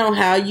plan on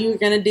how you're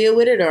going to deal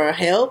with it or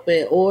help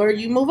it, or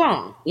you move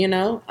on,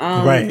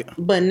 Right.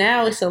 But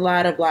now it's a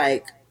lot of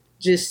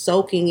just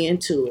soaking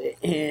into it.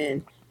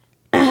 And,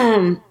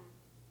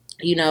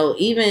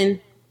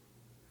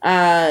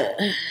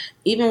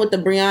 even with the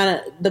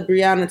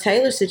Breonna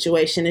Taylor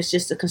situation, it's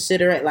just to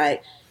consider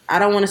it I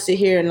don't want to sit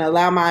here and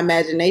allow my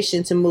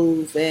imagination to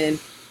move. And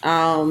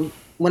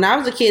when I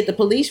was a kid, the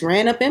police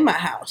ran up in my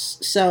house.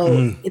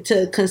 So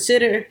to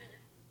consider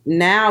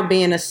now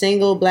being a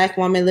single Black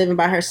woman living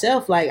by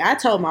herself, I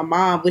told my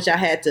mom, which I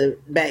had to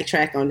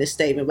backtrack on this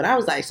statement, but I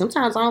was like,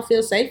 sometimes I don't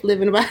feel safe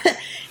living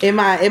in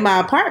my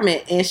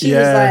apartment. And she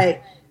was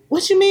like,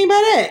 what you mean by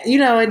that?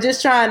 And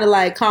just trying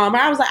to calm her.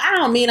 I was like, I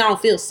don't mean I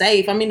don't feel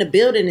safe. I mean, the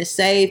building is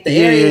safe. The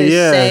area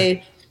is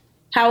safe.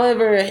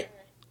 However,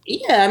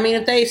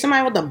 if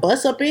somebody with a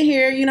bus up in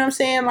here, you know what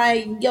I'm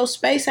saying? Your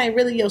space ain't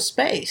really your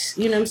space.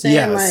 You know what I'm saying?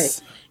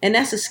 Yes. And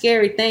that's a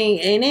scary thing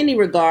in any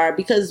regard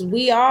because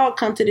we all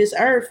come to this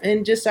earth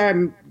and just are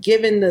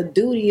given the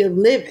duty of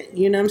living.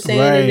 You know what I'm saying?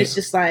 Right. And it's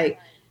just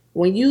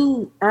when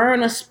you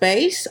earn a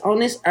space on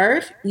this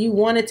earth, you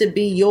want it to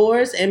be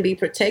yours and be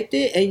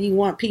protected, and you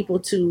want people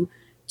to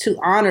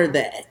honor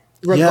that,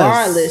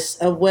 regardless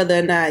of whether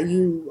or not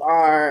you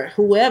are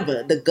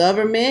whoever, the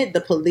government,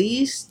 the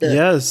police,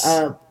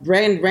 the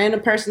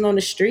random person on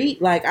the street.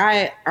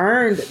 I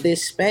earned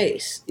this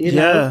space, you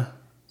know?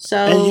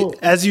 So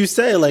as you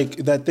say,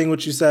 that thing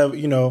what you said,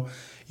 you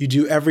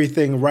do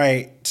everything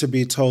right to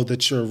be told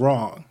that you're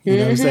wrong. You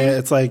know what I'm saying?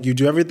 It's you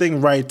do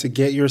everything right to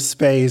get your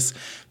space,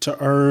 to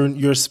earn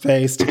your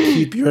space, to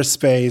keep your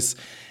space,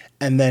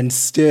 and then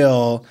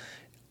still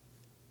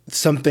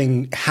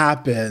something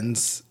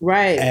happens.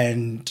 Right.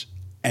 And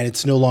and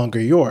it's no longer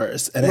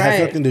yours. And it has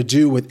nothing to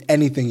do with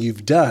anything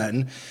you've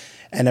done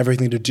and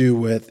everything to do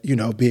with, you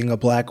know, being a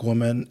Black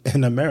woman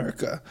in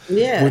America.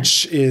 Yeah.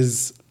 Which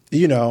is,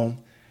 you know,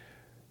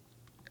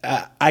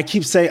 I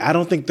keep saying I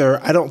don't think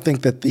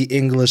that the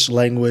English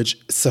language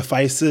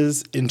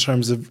suffices in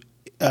terms of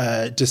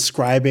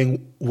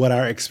describing what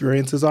our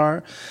experiences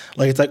are.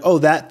 Like, it's like, oh,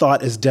 that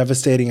thought is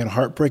devastating and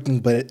heartbreaking,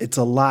 but it's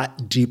a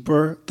lot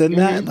deeper than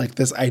that. Like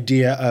this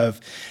idea of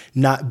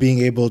not being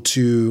able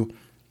to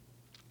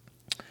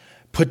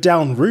put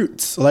down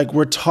roots. Like,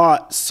 we're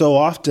taught so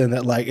often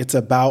that like it's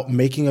about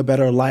making a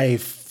better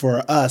life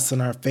for us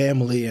and our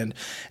family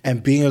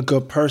and being a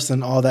good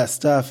person, all that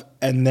stuff.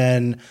 And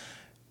then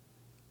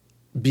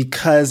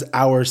because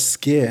our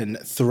skin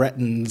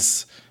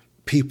threatens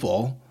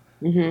people,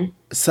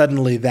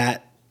 suddenly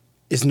that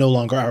is no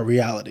longer our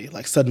reality.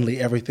 Like suddenly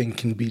everything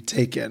can be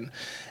taken.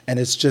 And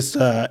it's just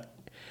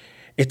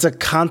it's a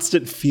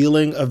constant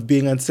feeling of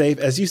being unsafe.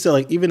 As you said,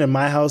 like even in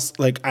my house,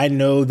 like I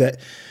know that,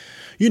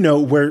 you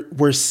know,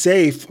 we're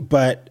safe,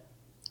 but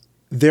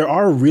there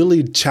are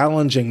really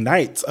challenging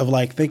nights of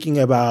like thinking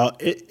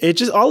about it. It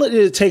just, all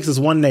it takes is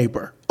one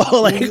neighbor.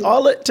 Like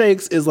all it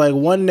takes is like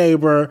one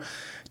neighbor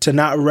to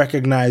not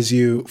recognize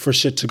you for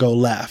shit to go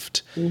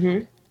left.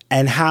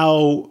 And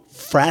how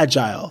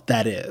fragile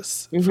that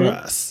is for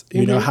us.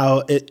 You know,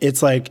 how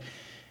it's like,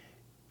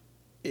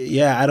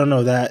 yeah, I don't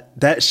know,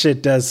 that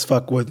shit does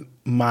fuck with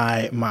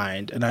my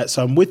mind. And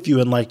so I'm with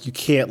you, and like you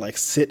can't like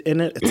sit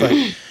in it. It's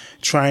like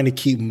trying to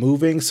keep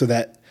moving so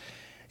that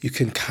you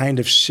can kind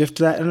of shift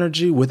that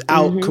energy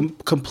without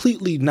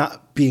completely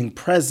not being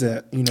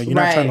present. You know, you're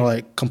not trying to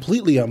like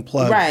completely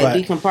unplug. Right, but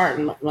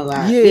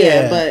decompartmentalize.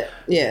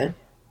 Yeah.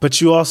 But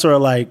you also are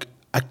like,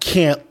 I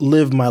can't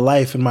live my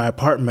life in my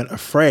apartment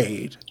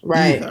afraid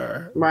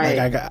either. Right.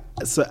 Like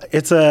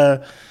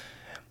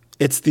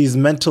it's these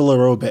mental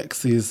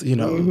aerobics, these, you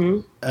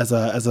know, as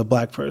a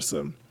Black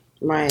person.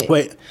 Right.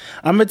 Wait,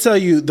 I'm gonna tell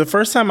you, the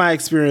first time I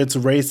experienced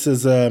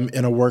racism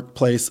in a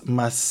workplace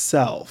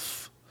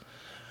myself,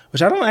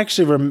 which I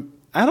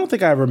don't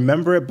think I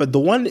remember it, but the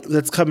one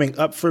that's coming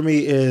up for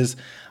me is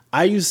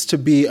I used to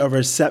be a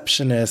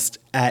receptionist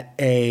at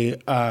a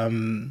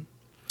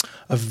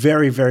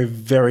very, very,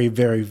 very,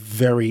 very,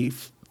 very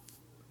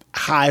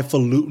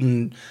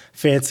highfalutin,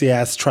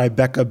 fancy-ass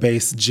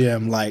Tribeca-based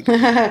gym. Like,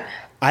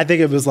 I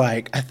think it was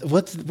like,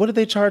 what did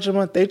they charge a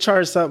month? They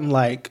charged something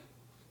like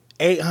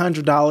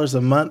 $800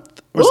 a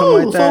month or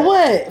something like that. For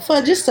what?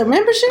 For just a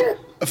membership?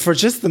 For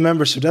just the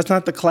membership. That's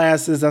not the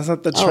classes. That's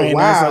not the training. Oh,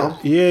 wow. Like,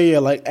 yeah.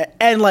 Like,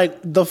 and like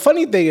the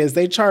funny thing is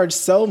they charge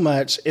so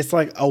much. It's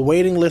like a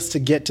waiting list to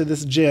get to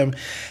this gym.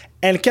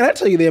 And can I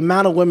tell you the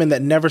amount of women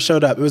that never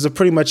showed up? It was a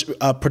pretty much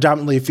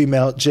predominantly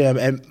female gym,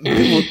 and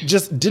people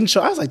just didn't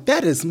show. I was like,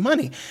 that is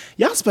money.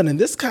 Y'all spending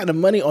this kind of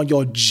money on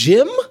your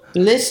gym?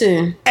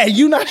 Listen. And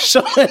you not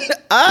showing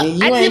up? And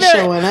you ain't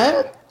showing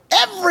up?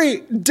 Every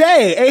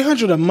day.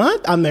 $800 a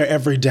month? I'm there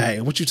every day.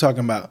 What you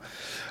talking about?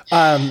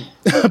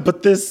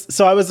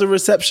 So I was a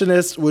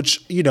receptionist,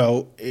 which, you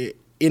know,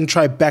 in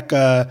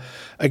Tribeca,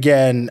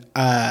 again,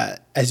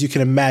 as you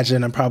can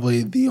imagine, I'm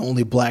probably the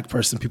only Black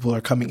person people are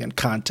coming in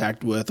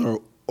contact with,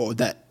 or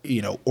that,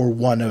 you know, or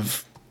one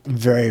of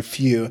very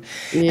few.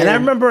 Yeah. And I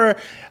remember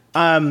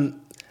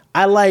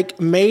I like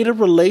made a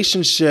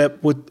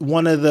relationship with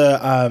one of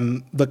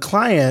the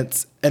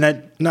clients, and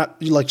I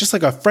not like just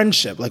like a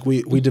friendship. Like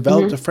we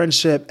developed a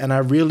friendship, and I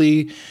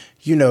really,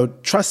 you know,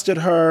 trusted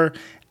her,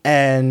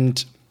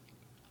 and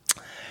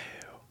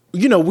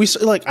you know,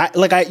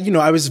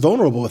 I was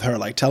vulnerable with her,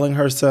 like telling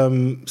her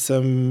some,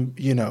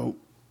 you know,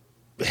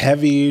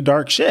 heavy,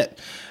 dark shit,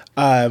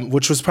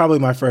 which was probably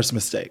my first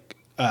mistake.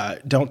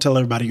 Don't tell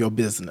everybody your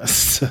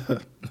business.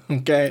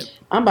 Okay.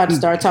 I'm about to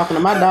start talking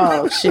to my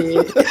dog.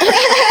 Shit.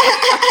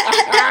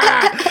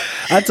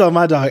 I told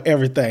my dog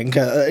everything.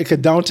 Cause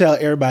don't tell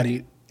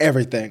everybody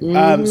everything.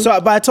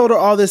 But I told her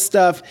all this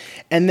stuff,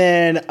 and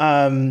then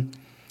how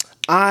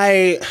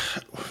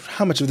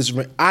much of this?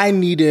 I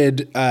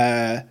needed.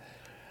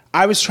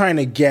 I was trying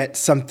to get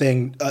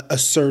something, a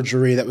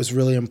surgery that was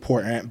really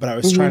important, but I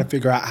was trying to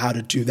figure out how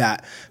to do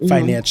that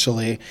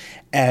financially.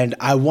 And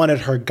I wanted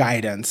her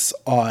guidance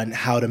on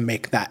how to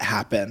make that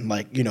happen.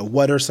 Like, you know,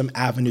 what are some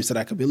avenues that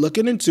I could be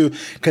looking into?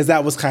 Because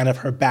that was kind of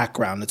her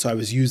background. And so I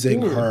was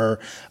using her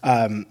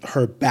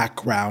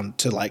background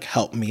to like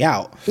help me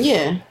out.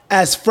 Yeah.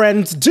 As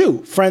friends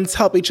do. Friends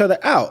help each other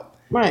out.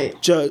 Right.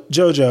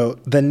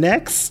 Jojo, the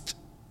next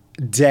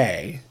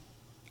day,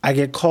 I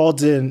get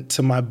called in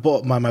to my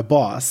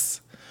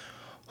boss,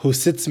 who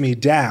sits me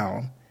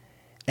down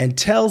and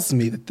tells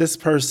me that this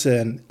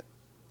person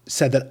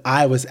said that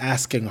I was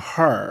asking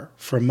her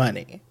for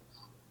money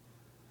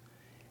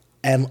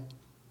and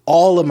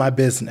all of my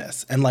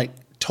business, and like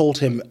told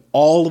him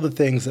all of the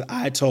things that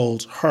I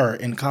told her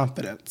in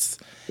confidence.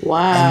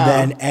 Wow.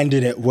 And then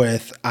ended it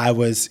with, I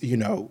was, you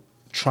know,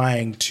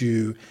 trying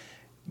to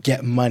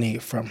get money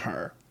from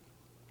her.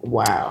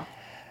 Wow.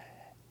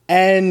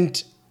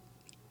 And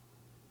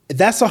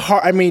that's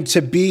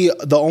to be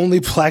the only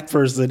Black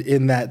person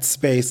in that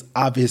space,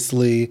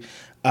 obviously,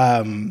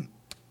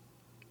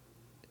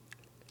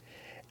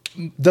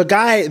 the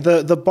guy,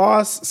 the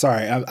boss,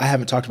 sorry, I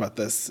haven't talked about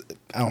this,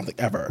 I don't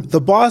think ever.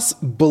 The boss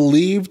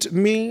believed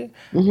me,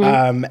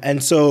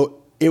 and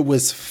so it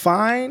was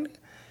fine,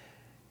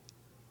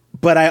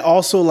 but I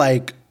also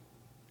like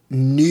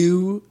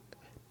knew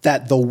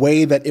that the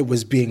way that it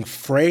was being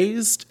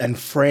phrased and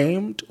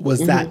framed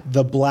was that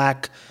the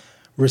black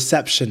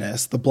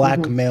receptionist, the black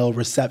male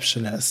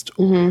receptionist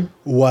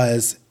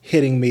was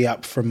hitting me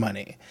up for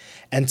money.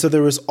 And so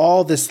there was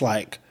all this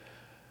like,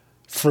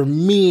 for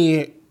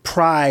me,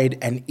 pride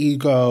and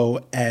ego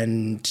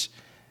and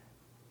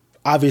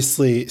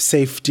obviously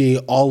safety,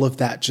 all of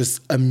that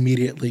just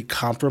immediately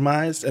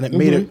compromised. And it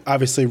made it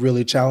obviously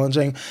really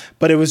challenging.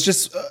 But it was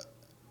just,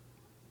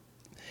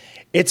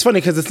 it's funny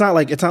because it's not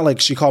like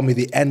she called me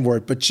the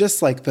N-word, but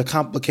just like the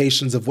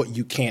complications of what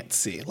you can't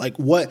see. Like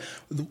what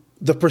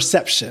the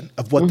perception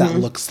of what that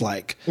looks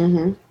like.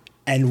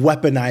 And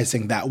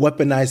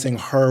weaponizing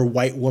her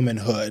white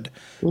womanhood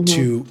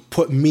to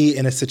put me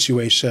in a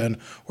situation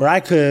where I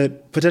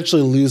could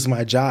potentially lose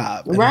my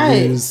job and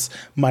lose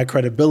my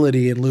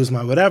credibility and lose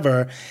my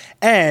whatever.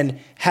 And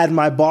had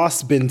my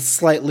boss been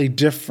slightly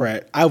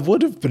different, I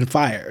would have been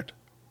fired.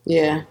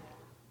 Yeah.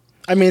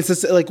 I mean, it's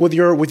just like with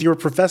your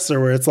professor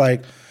where it's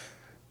like,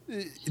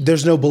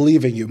 there's no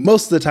believing you.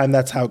 Most of the time,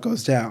 that's how it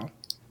goes down.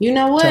 You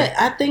know what?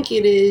 I think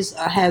it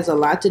has a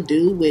lot to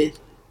do with,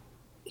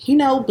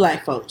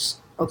 black folks.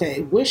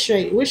 Okay, we're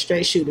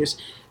straight shooters.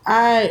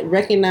 I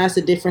recognize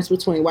the difference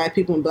between white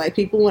people and black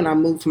people when I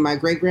moved from my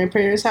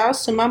great-grandparents'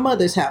 house to my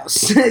mother's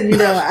house.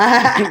 When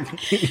I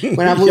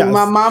moved with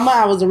my mama,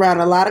 I was around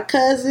a lot of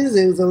cousins.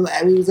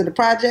 We was in the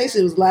projects.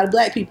 It was a lot of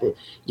black people.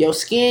 Your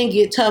skin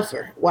get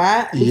tougher.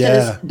 Why?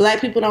 Because black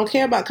people don't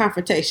care about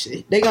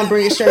confrontation. They're going to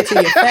bring it straight to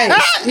your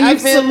face. You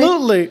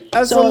Absolutely. feel me?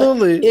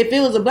 Absolutely. So if it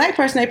was a black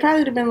person, they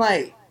probably would have been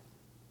like,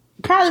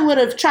 would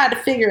have tried to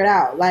figure it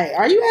out. Like,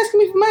 are you asking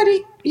me for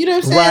money? You know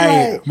what I'm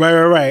saying?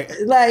 Right.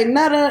 Like,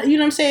 not you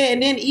know what I'm saying?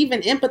 And then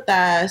even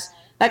empathize.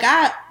 Like,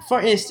 for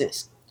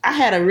instance, I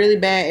had a really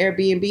bad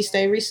Airbnb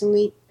stay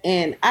recently,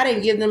 and I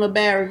didn't give them a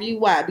bad review.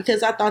 Why?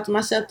 Because I thought to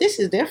myself, this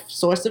is their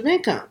source of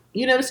income.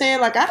 You know what I'm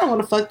saying? Like, I don't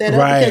want to fuck that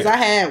up because I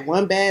had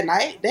one bad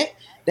night.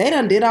 They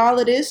done did all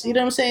of this. You know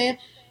what I'm saying?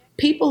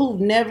 People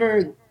who've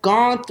never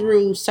gone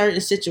through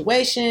certain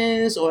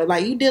situations, or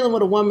like you dealing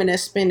with a woman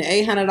that's spending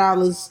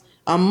 $800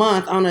 a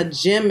month on a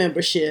gym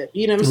membership.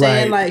 You know what I'm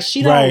saying? Like,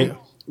 she don't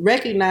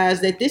recognize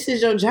that this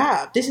is your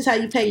job. This is how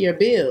you pay your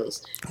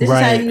bills. This is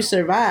how you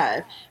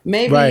survive.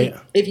 Maybe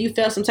if you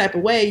felt some type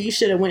of way, you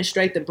should have went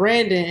straight to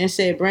Brandon and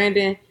said,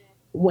 Brandon,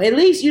 well, at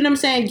least, you know what I'm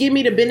saying, give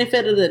me the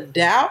benefit of the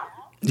doubt.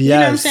 You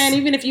know what I'm saying?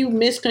 Even if you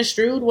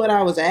misconstrued what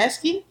I was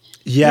asking.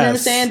 You know what I'm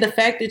saying? The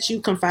fact that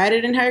you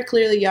confided in her,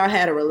 clearly y'all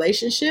had a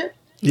relationship.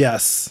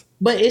 Yes.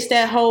 But it's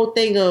that whole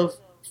thing of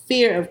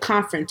fear of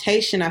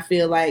confrontation, I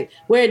feel like,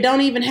 where it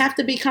don't even have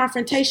to be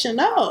confrontation.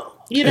 No.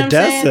 You know what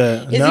I'm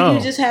saying? If you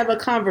just have a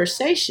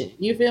conversation.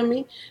 You feel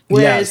me?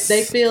 Whereas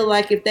they feel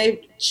like if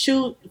they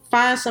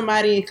find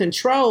somebody in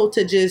control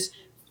to just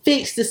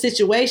fix the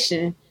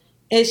situation,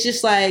 it's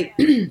just like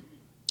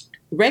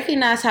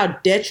recognize how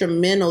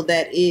detrimental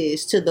that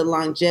is to the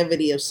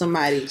longevity of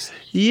somebody's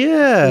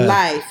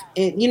life.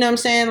 And you know what I'm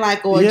saying?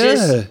 Like, or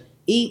just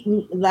eat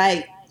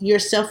like your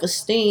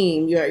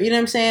self-esteem, you know what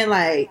I'm saying?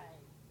 Like,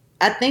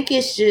 I think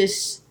it's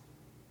just,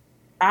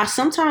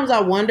 sometimes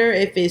I wonder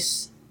if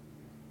it's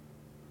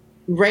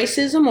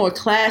racism or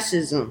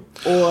classism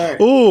or,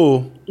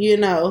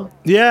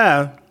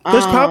 Yeah.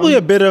 There's probably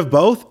a bit of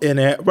both in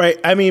it, right?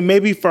 I mean,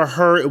 maybe for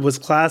her it was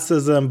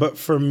classism, but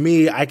for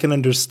me, I can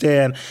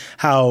understand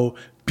how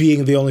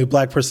being the only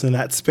black person in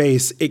that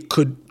space, it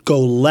could go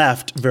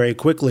left very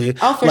quickly.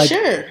 Oh, for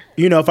sure.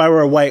 You know, if I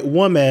were a white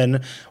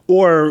woman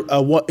or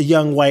a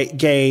young white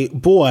gay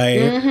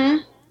boy,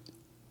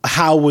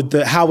 how would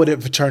it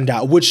have turned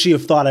out? Would she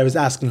have thought I was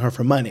asking her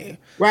for money?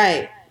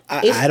 Right.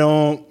 I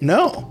don't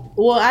know.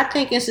 Well, I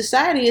think in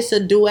society, it's a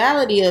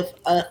duality of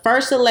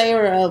first a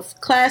layer of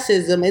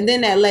classism and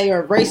then that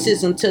layer of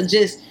racism to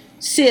just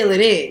seal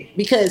it in.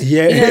 Because,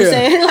 you know what I'm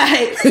saying?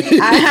 Like,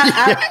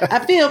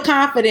 I feel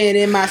confident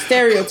in my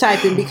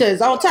stereotyping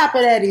because on top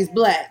of that, he's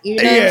black. You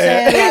know what I'm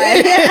saying?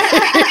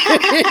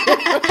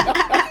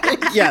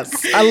 Like,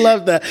 yes, I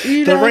love that.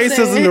 You know the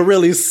racism to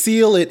really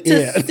seal it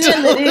in.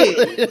 Seal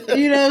it in.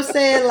 You know what I'm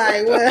saying?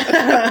 Like,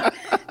 well,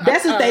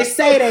 that's what they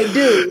say they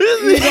do.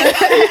 You know?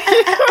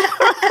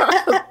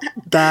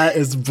 That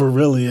is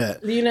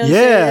brilliant. You know what I'm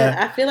saying?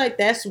 I feel like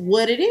that's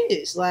what it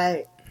is.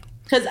 Like,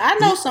 because I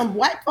know some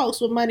white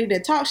folks with money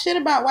that talk shit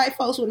about white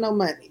folks with no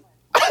money.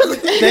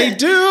 They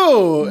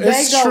do.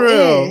 It's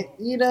true. In,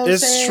 you know what I'm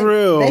saying? It's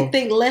true. They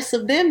think less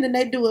of them than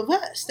they do of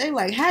us. They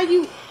like, how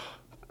you...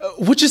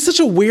 Which is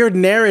such a weird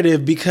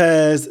narrative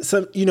because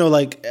some,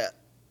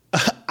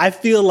 I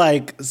feel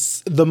like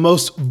the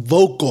most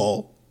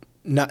vocal,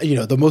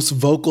 the most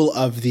vocal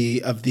of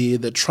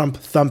the Trump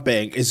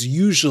thumping is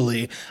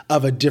usually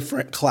of a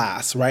different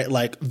class, right?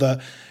 Like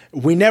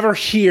we never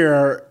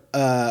hear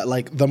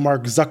like the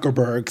Mark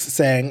Zuckerbergs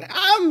saying,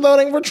 I'm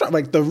voting for Trump.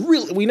 Like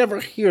we never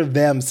hear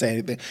them say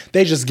anything.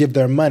 They just give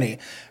their money.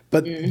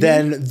 But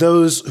then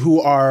those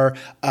who are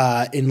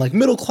in like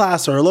middle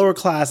class or lower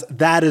class,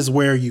 that is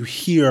where you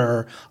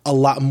hear a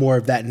lot more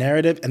of that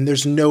narrative. And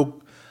there's no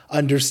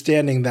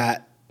understanding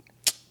that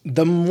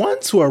the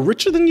ones who are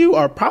richer than you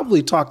are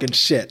probably talking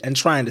shit and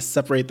trying to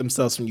separate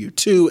themselves from you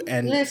too.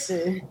 And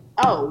listen,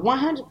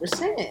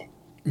 100%.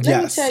 Let me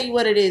yes. tell you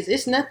what it is.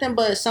 It's nothing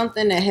but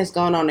something that has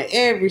gone on in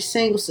every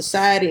single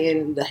society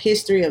in the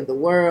history of the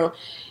world.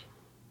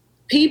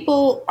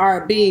 People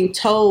are being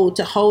told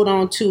to hold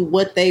on to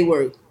what they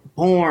were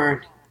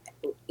born.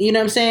 You know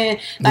what I'm saying?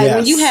 Like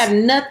when you have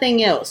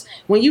nothing else,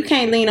 when you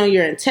can't lean on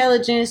your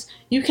intelligence,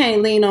 you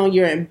can't lean on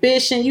your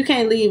ambition, you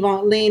can't lean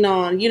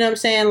on, you know what I'm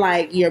saying?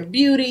 Like your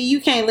beauty, you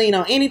can't lean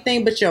on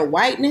anything but your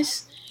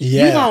whiteness.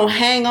 Yeah. You're going to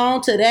hang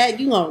on to that.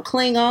 You're going to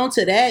cling on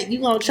to that.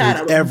 You're going to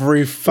try with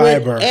every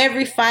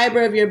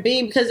fiber of your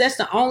being, because that's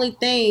the only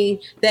thing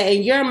that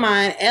in your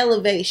mind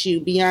elevates you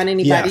beyond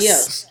anybody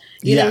else.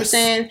 You know what I'm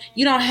saying?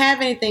 You don't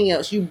have anything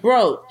else. You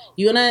broke.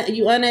 You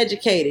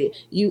uneducated.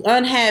 You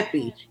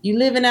unhappy. You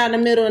living out in the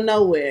middle of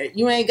nowhere.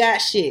 You ain't got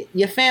shit.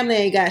 Your family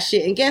ain't got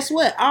shit. And guess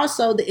what?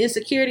 Also, the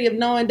insecurity of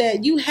knowing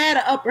that you had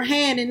an upper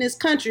hand in this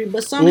country,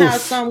 but somehow,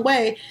 some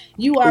way,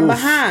 you are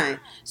behind.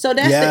 So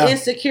that's the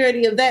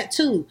insecurity of that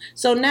too.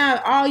 So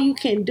now all you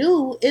can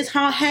do is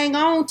hang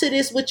on to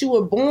this what you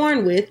were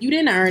born with. You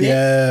didn't earn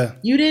it.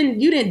 You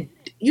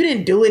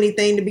didn't do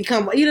anything to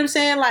become. You know what I'm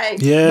saying? Like,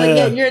 but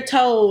yet you're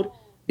told,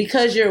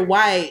 because you're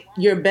white,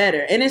 you're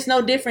better. And it's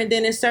no different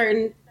than in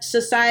certain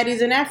societies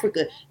in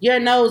Africa. Your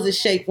nose is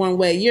shaped one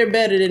way. You're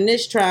better than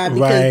this tribe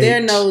because their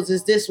nose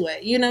is this way.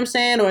 You know what I'm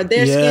saying? Or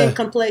their skin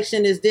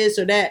complexion is this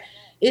or that.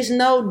 It's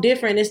no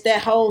different. It's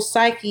that whole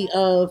psyche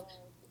of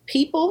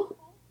people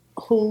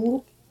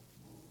who,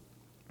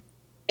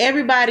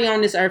 everybody on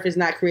this earth is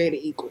not created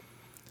equal.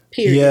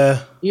 Period.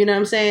 Yeah. You know what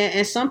I'm saying?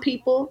 And some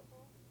people,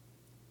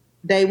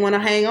 they want to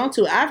hang on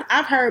to it.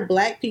 I've heard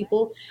black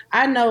people.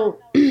 I know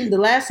the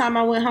last time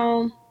I went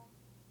home,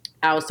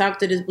 I was talking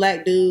to this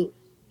black dude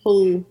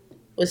who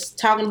was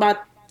talking about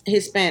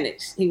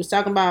Hispanics. He was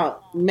talking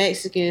about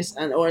Mexicans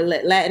or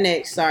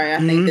Latinx. Sorry, I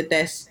think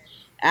that's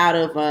out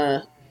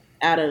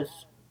of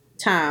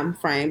time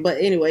frame. But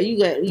anyway, you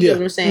get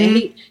what I'm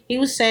saying. He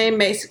was saying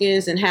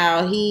Mexicans and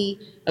how he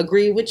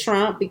agreed with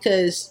Trump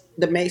because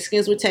the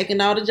Mexicans were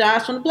taking all the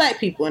jobs from the black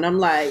people. And I'm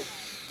like,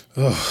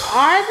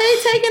 are they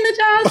taking the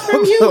jobs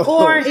from you,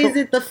 or is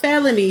it the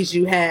felonies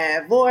you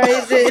have, or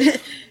is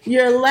it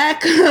your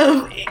lack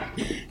of,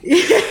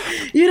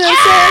 you know what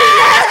I'm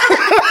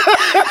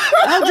saying?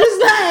 I'm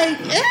just like,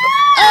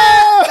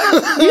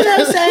 you know what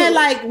I'm saying?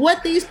 Like,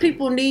 what these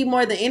people need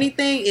more than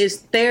anything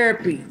is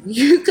therapy.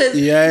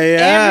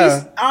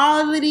 Because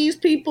all of these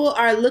people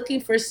are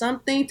looking for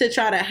something to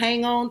try to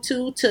hang on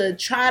to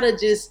try to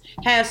just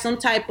have some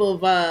type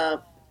of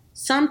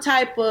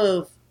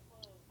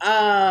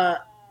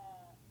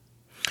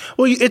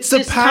well, it's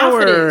the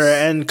power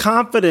and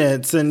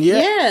confidence and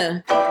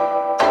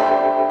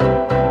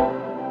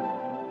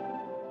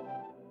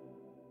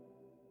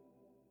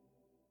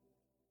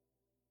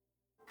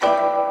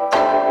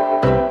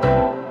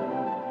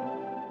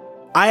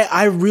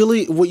I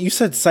really, what you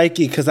said,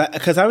 psyche, because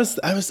I was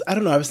I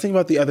don't know, I was thinking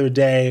about the other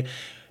day,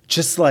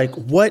 just like,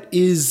 what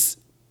is,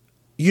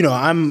 you know,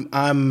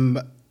 I'm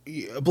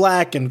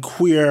black and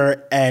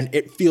queer, and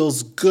it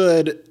feels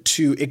good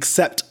to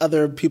accept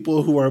other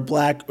people who are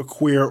black or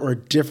queer or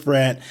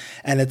different.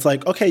 And it's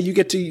like, okay, you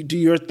get to do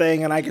your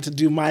thing and I get to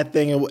do my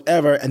thing and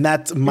whatever. And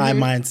that's my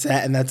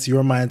mindset and that's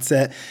your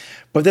mindset.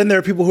 But then there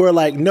are people who are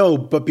like, no,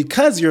 but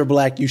because you're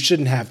black, you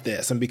shouldn't have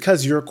this. And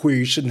because you're queer,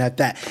 you shouldn't have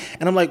that.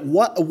 And I'm like,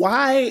 what?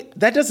 Why?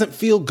 That doesn't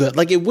feel good.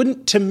 Like, it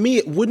wouldn't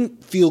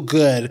feel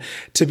good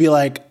to be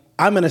like,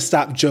 I'm going to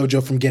stop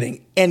JoJo from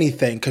getting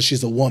anything because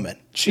she's a woman.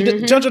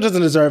 JoJo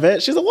doesn't deserve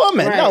it. She's a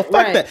woman. Right, no,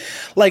 fuck that.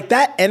 Like,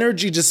 that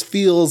energy just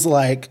feels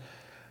like,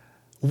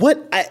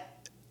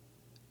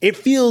 it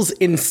feels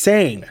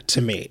insane to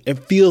me. It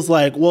feels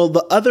like, well,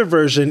 the other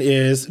version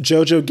is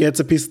JoJo gets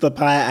a piece of the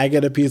pie, I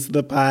get a piece of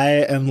the pie,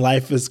 and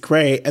life is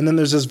great. And then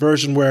there's this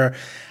version where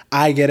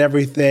I get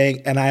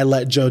everything and I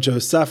let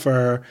JoJo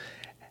suffer.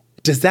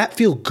 Does that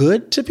feel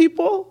good to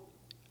people?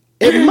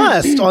 It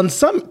must,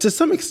 to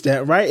some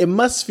extent, right? It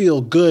must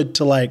feel good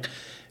to like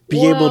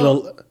be able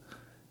to.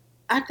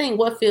 I think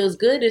what feels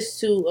good is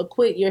to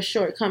acquit your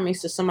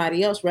shortcomings to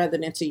somebody else rather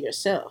than to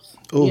yourself.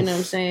 Oof. You know what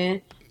I'm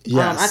saying?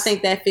 Yes. I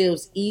think that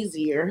feels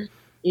easier,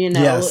 you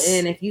know. Yes.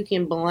 And if you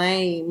can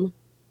blame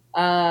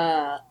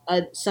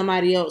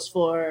somebody else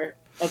for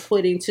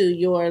acquitting to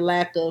your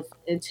lack of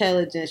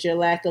intelligence, your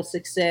lack of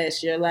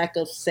success, your lack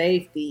of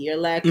safety, your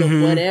lack of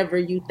whatever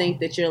you think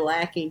that you're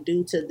lacking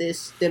due to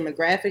this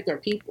demographic or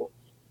people.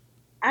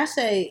 I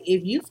say,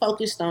 if you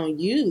focused on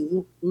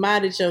you,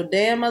 minded your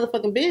damn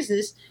motherfucking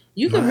business,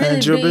 you could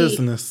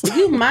business. If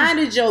you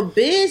minded your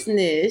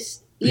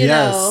business, you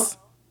know,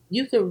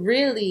 you could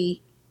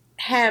really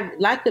have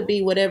life could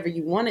be whatever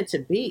you want it to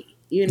be.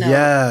 You know,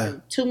 Yeah.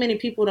 too many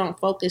people don't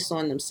focus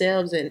on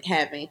themselves and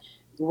having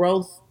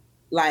growth,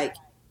 like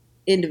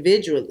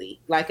individually.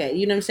 Like,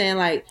 you know what I'm saying?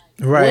 Like,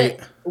 Right.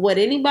 what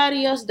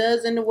anybody else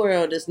does in the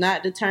world does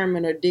not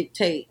determine or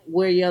dictate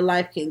where your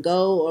life can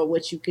go or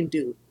what you can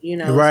do. You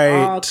know, it's all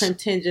Right.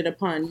 contingent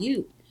upon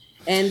you.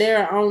 And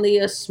there are only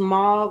a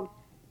small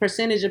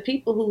percentage of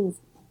people who've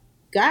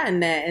gotten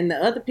that, and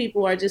the other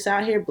people are just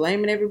out here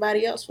blaming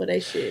everybody else for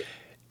their shit.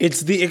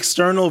 It's the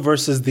external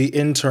versus the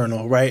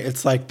internal, right?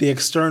 It's like the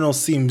external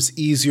seems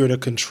easier to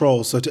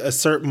control. So to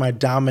assert my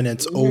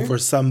dominance over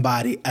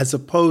somebody, as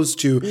opposed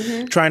to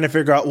trying to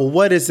figure out, well,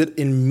 what is it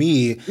in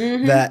me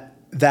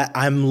that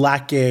I'm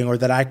lacking, or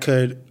that I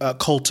could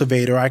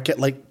cultivate, or I could,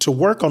 like, to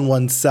work on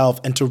oneself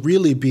and to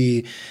really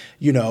be,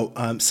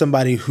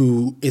 somebody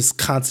who is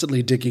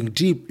constantly digging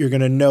deep. You're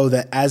going to know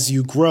that as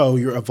you grow,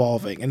 you're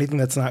evolving. Anything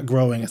that's not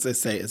growing, as they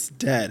say, is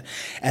dead.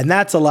 And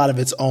that's a lot of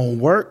its own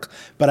work,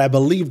 but I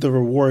believe the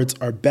rewards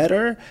are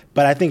better.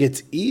 But I think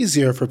it's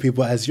easier for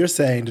people, as you're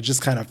saying, to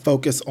just kind of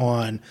focus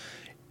on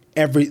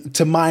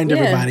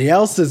everybody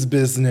else's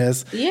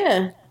business.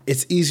 Yeah.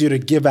 It's easier to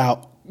give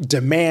out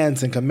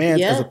demands and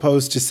commands as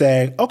opposed to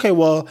saying, okay,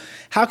 well,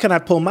 how can I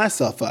pull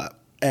myself up?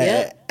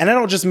 And I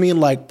don't just mean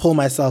like pull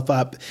myself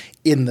up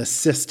in the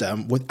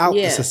system, without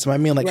the system. I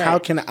mean, like, how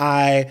can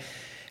I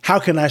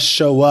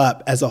show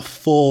up as a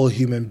full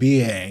human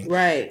being?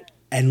 Right.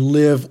 And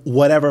live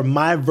whatever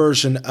my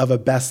version of a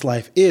best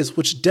life is,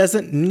 which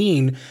doesn't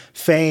mean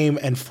fame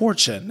and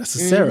fortune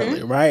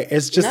necessarily, right?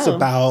 It's just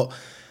about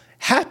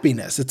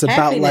happiness. It's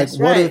about, like,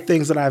 what are the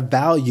things that I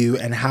value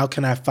and how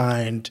can I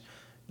find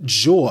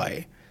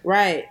joy?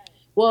 Right.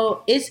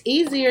 Well, it's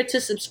easier to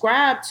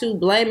subscribe to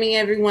blaming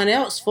everyone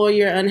else for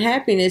your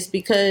unhappiness,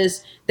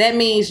 because that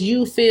means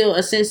you feel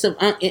a sense of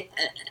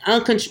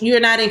you're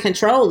not in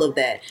control of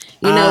that.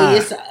 You know,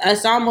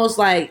 it's almost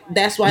like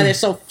that's why they're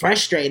so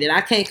frustrated.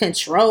 I can't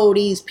control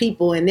these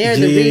people, and they're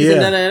the reason.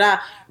 Da, da, da.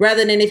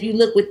 Rather than, if you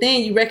look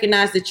within, you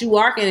recognize that you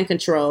are in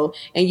control,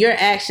 and your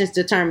actions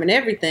determine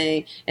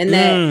everything, and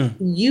that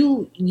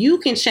you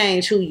can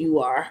change who you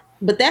are.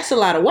 But that's a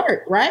lot of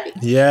work, right?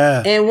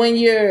 Yeah. And when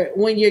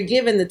you're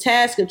given the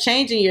task of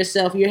changing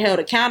yourself, you're held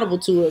accountable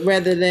to it,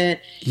 rather than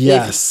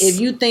if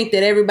you think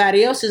that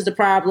everybody else is the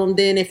problem,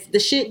 then if the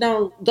shit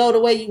don't go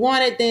the way you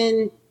want it,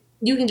 then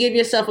you can give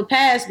yourself a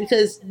pass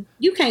because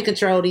you can't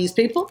control these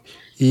people.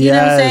 Yes. You know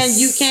what I'm saying?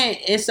 You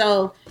can't. And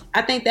so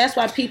I think that's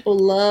why people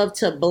love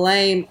to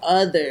blame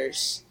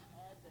others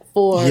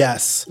for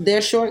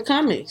their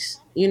shortcomings.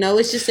 You know,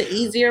 it's just an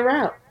easier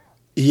route.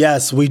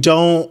 Yes, we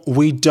don't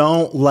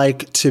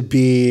like to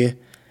be,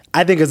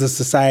 I think, as a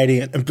society,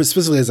 and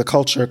specifically as a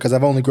culture, because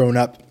I've only grown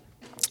up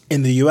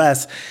in the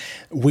US,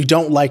 we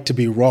don't like to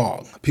be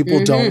wrong.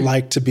 People don't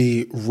like to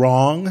be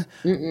wrong.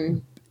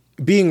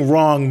 Being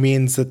wrong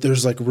means that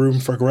there's, like,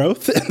 room for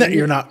growth and that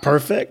you're not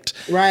perfect.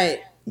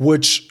 Right.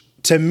 Which,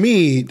 to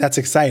me, that's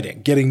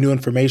exciting. Getting new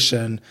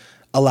information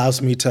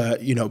allows me to,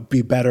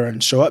 be better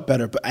and show up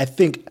better. But I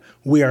think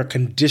we are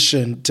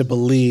conditioned to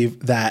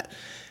believe that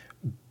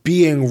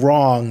being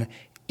wrong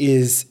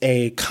is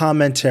a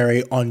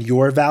commentary on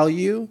your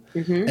value.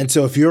 And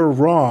so if you're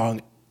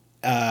wrong,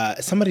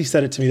 somebody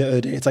said it to me the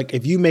other day, it's like,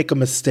 if you make a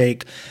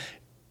mistake,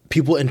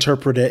 people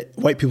interpret it,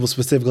 white people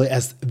specifically,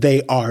 as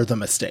they are the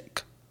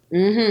mistake.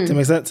 Does that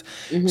make sense?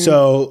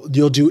 So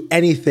you'll do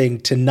anything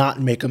to not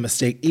make a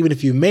mistake. Even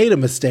if you made a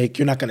mistake,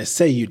 you're not going to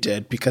say you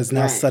did, because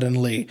now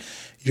suddenly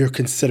you're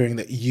considering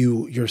that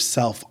you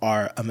yourself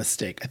are a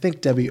mistake. I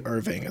think Debbie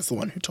Irving is the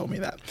one who told me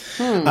that.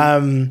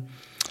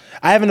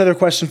 I have another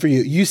question for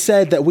you. You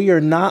said that we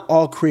are not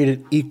all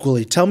created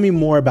equally. Tell me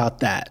more about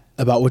that,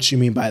 about what you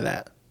mean by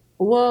that.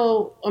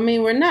 Well, I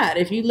mean, we're not.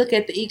 If you look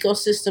at the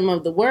ecosystem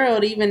of the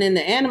world, even in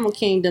the animal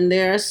kingdom,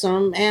 there are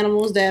some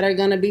animals that are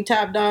going to be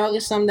top dog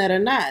and some that are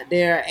not.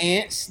 There are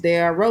ants,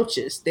 there are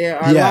roaches, there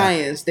are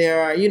lions,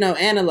 there are,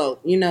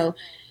 antelope,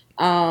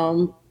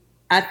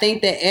 I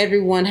think that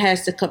everyone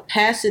has the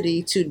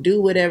capacity to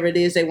do whatever it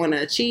is they want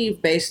to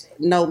achieve,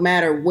 no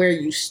matter where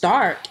you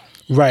start.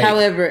 Right.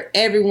 However,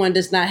 everyone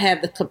does not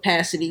have the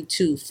capacity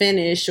to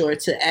finish or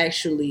to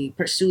actually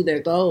pursue their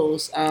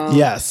goals.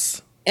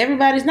 Yes.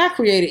 Everybody's not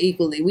created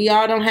equally. We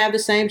all don't have the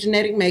same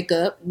genetic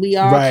makeup. We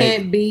all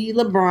can't be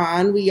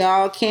LeBron. We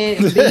all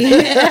can't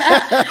be.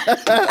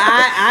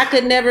 I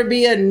could never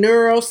be a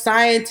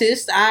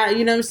neuroscientist.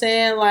 You know what I'm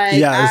saying?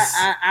 Like,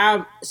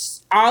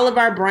 all of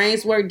our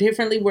brains work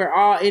differently. We're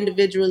all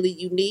individually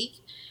unique.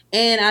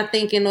 And I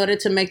think in order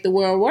to make the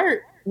world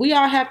work, we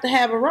all have to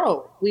have a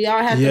role. We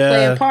all have to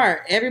play a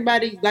part.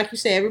 Everybody, like you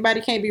said,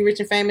 everybody can't be rich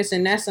and famous,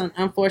 and that's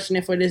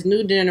unfortunate for this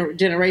new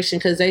generation,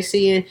 because they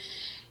see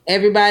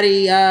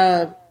everybody,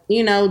 I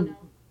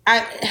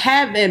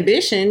have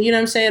ambition, you know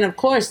what I'm saying? Of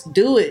course,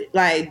 do it.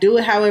 Like, do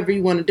it however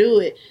you want to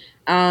do it.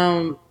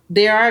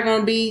 There are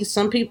going to be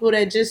some people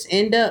that just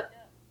end up,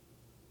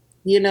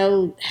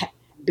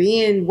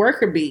 being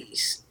worker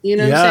bees, you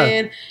know what I'm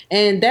saying?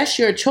 And that's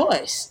your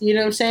choice. You know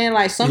what I'm saying?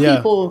 Like, some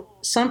people,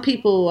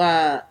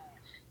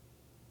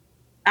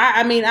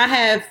 I mean, I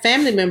have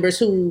family members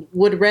who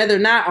would rather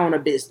not own a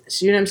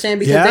business. You know what I'm saying?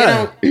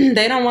 Because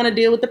they don't want to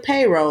deal with the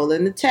payroll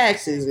and the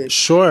taxes, and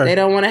Sure. they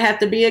don't want to have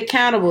to be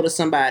accountable to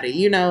somebody.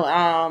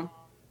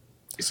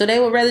 So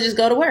they would rather just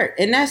go to work,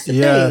 and that's the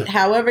thing.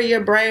 However,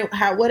 your brain,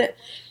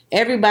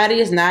 everybody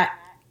is not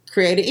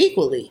created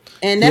equally,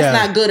 and that's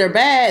not good or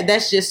bad.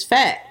 That's just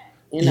fact.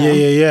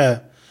 Yeah.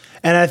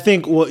 And I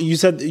think what you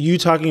said, you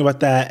talking about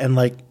that, and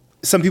like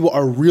some people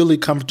are really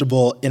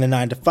comfortable in a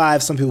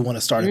 9-to-5. Some people want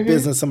to start a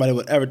business. Somebody,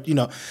 whatever,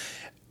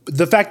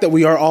 the fact that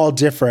we are all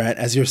different,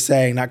 as you're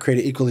saying, not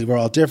created equally, we're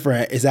all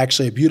different, is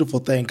actually a beautiful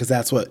thing, because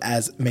that's what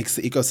makes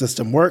the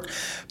ecosystem work.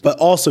 But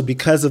also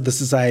because of the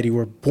society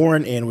we're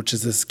born in, which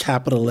is this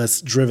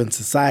capitalist-driven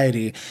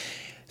society,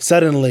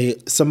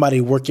 suddenly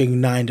somebody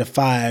working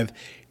 9-to-5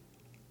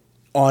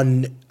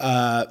 on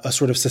a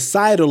sort of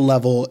societal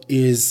level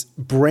is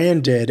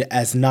branded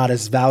as not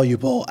as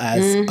valuable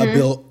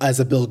as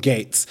a Bill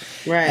Gates.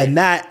 Right. And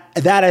that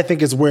I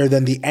think is where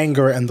then the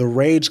anger and the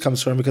rage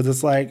comes from, because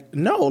it's like,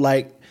 no,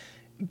 like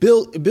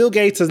Bill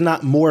Gates is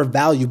not more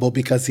valuable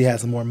because he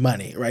has more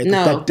money, right?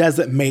 No. That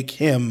doesn't make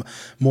him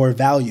more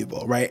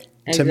valuable, right?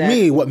 Exactly. To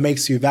me, what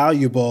makes you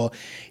valuable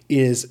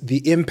is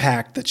the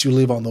impact that you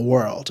leave on the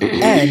world.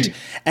 and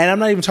I'm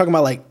not even talking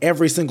about like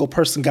every single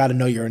person got to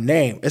know your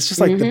name. It's just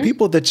like the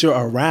people that you're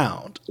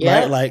around,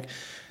 right? Like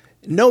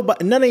none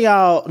of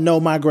y'all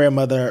know my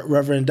grandmother,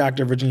 Reverend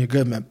Dr. Virginia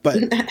Goodman, but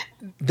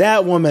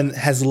that woman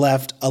has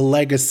left a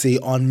legacy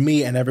on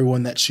me and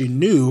everyone that she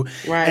knew.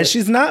 Right. And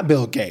she's not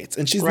Bill Gates,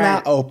 and she's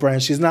not Oprah,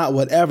 and she's not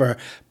whatever,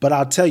 but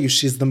I'll tell you,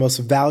 she's the most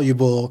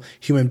valuable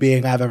human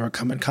being I've ever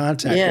come in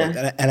contact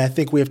with. And I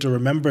think we have to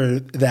remember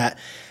that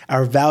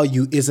our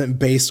value isn't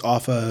based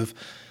off of,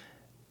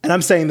 and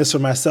I'm saying this for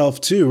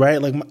myself too,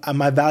 right? Like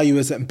my value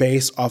isn't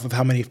based off of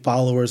how many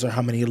followers or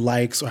how many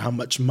likes or how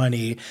much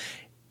money.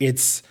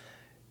 It's,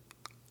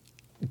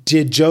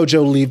 did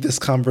JoJo leave this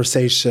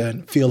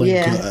conversation feeling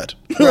good?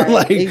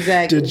 Right,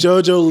 exactly. Did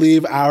JoJo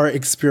leave our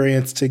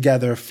experience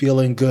together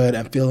feeling good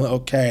and feeling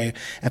okay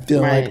and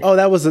feeling like, oh,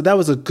 that was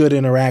a good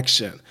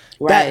interaction.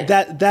 Right.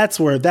 That's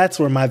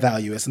where my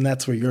value is, and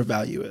that's where your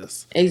value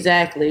is.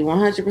 Exactly,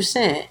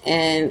 100%.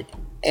 And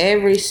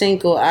every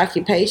single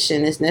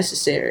occupation is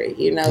necessary.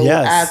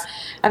 Yes.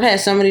 I've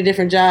had so many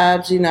different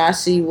jobs. I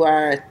see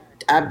where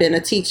I've been a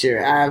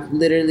teacher. I've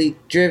literally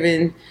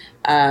driven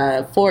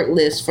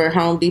forklifts for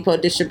Home Depot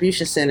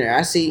distribution center.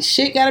 I see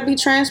shit got to be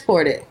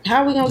transported.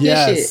 How are we gonna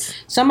get shit?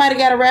 Somebody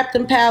got to wrap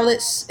them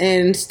pallets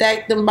and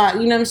stack them by.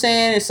 You know what I'm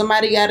saying? And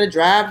somebody got to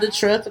drive the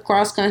truck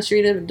across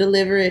country to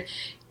deliver it.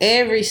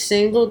 Every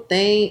single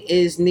thing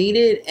is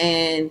needed,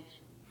 and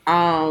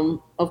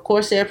of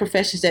course, there are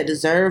professions that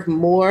deserve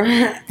more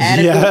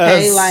adequate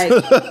pay, like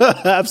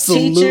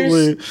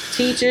absolutely.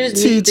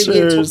 Teachers need to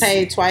get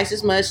paid twice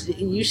as much.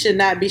 You should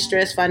not be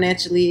stressed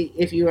financially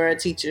if you are a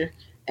teacher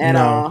at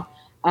all.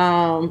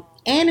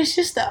 And it's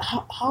just the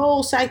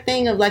whole side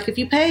thing of like, if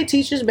you pay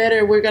teachers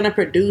better, we're gonna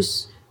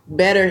produce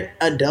better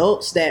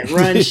adults that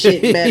run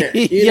shit better.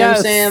 You know what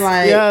I'm saying?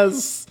 Like,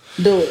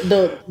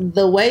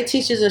 the way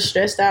teachers are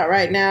stressed out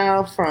right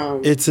now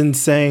from, it's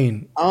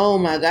insane. Oh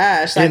my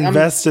gosh. Like,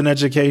 invest in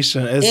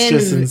education. It's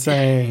just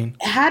insane.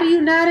 How do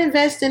you not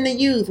invest in the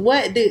youth?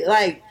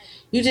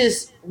 You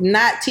just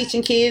not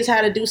teaching kids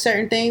how to do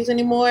certain things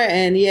anymore,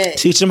 and yet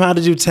teach them how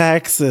to do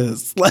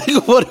taxes. Like,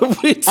 what are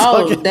we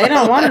talking about? They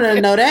don't want them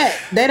to know that.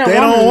 They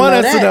don't want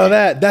us to know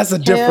that. That's a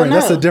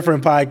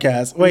different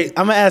podcast. Wait,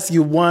 I'm gonna ask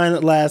you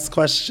one last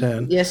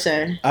question. Yes,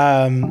 sir.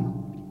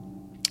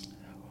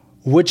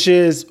 Which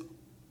is,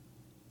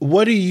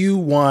 what do you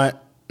want?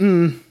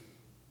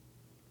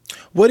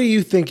 What do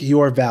you think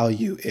your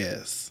value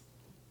is?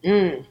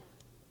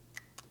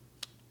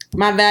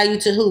 My value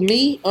to who?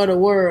 Me or the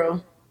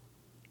world?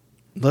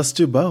 Let's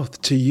do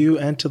both, to you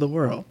and to the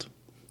world.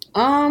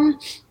 I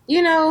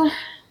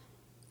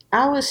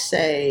would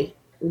say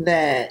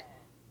that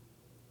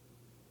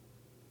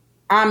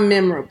I'm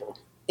memorable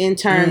in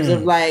terms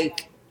of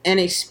like an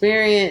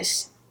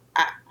experience.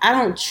 I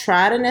don't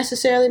try to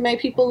necessarily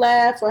make people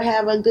laugh or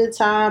have a good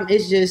time.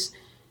 It's just,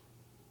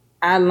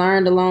 I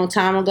learned a long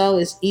time ago,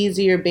 it's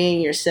easier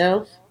being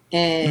yourself.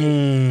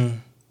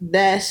 And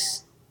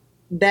that's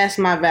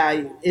my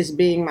value, is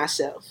being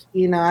myself.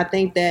 I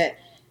think that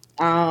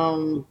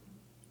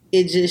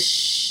it just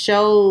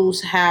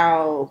shows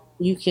how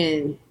you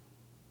can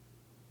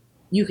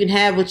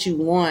have what you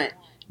want,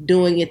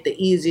 doing it the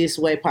easiest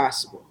way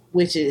possible,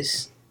 which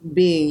is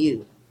being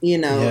you.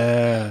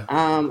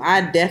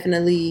 I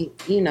definitely,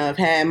 have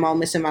had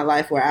moments in my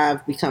life where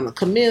I've become a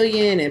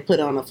chameleon and put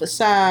on a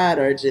facade,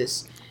 or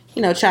just,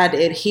 tried to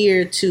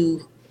adhere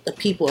to the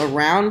people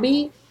around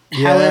me.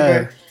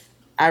 However,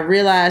 I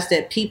realized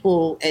that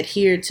people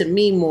adhered to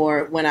me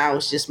more when I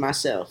was just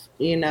myself,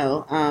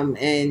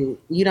 and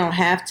you don't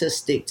have to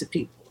stick to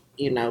people,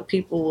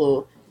 people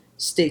will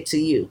stick to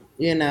you,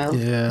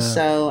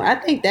 So I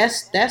think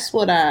that's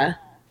what I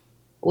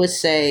would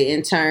say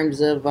in terms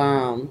of,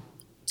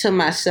 to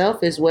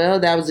myself as well.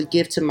 That was a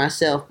gift to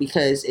myself,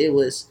 because it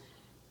was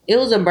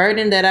a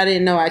burden that I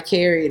didn't know I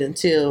carried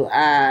until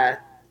I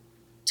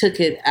took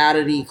it out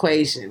of the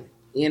equation,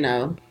 you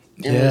know,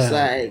 and was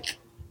like,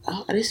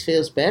 oh, this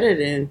feels better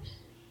than,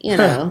 you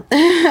know,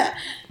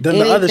 than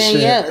the other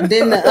shit.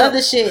 Than the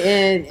other shit.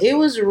 And it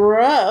was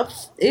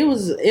rough. It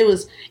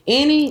was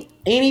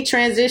any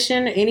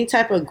transition, any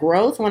type of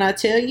growth, when I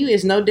tell you,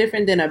 it's no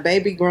different than a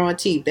baby growing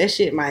teeth. That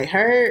shit might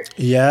hurt.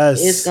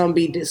 Yes. It's going to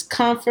be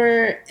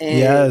discomfort.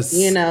 And,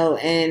 you know,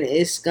 and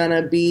it's going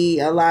to be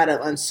a lot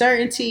of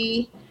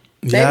uncertainty.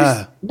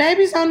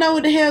 Babies don't know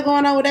what the hell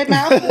going on with their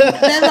mouth.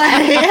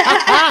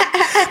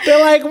 They're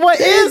like, what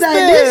is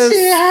this? This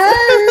shit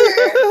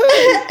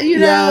hurt. You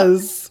know?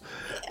 Yes.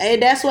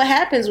 And that's what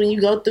happens when you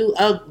go through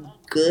a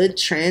good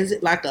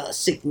transit, like a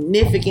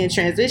significant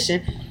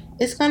transition.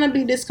 It's going to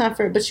be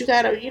discomfort, but you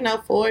got to, you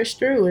know, forge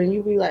through, and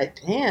you be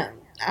like, damn,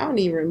 I don't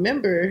even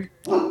remember,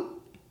 you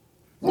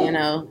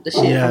know, the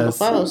shit from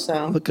before.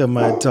 So look at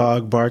my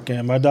dog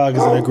barking. My dog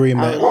is in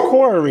agreement.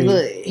 Corey.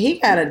 Look, he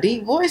got a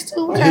deep voice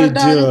too. What kind of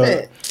dog is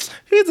that?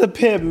 He's a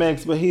pit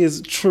mix, but he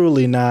is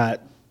truly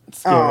not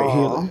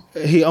scary.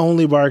 He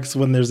only barks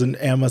when there's an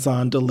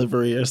Amazon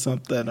delivery or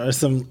something, or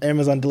some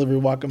Amazon delivery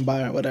walking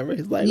by or whatever.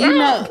 He's like, you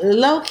know,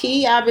 low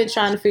key, I've been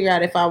trying to figure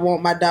out if I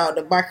want my dog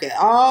to bark at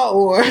all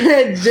or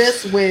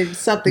just when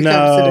something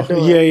comes to the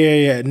door.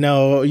 Yeah.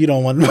 No, you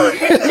don't want to bark.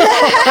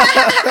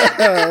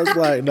 I was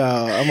like, no.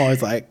 I'm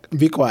always like,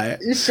 be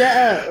quiet. Shut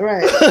up,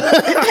 right.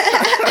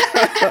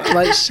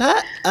 Like,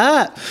 shut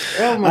up.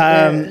 Oh my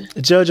God.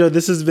 JoJo,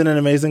 this has been an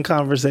amazing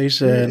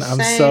conversation. I'm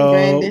so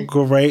Brandon.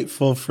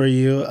 Grateful for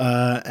you.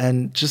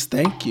 And just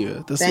thank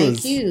you.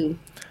 Thank you.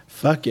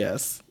 Fuck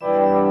yes.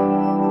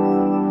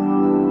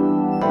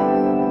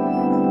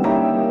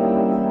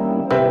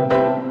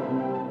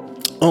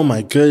 Oh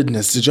my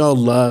goodness. Did y'all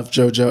love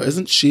JoJo?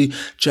 Isn't she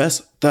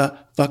just the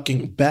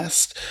fucking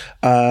best?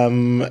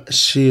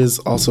 She is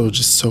also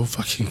just so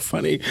fucking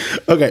funny.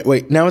 Okay,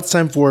 wait. Now it's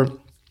time for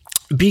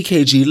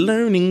BKG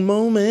learning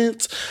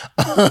moment.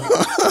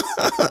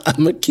 I'm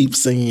gonna keep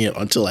singing it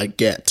until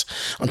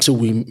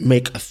we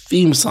make a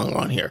theme song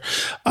on here.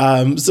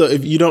 So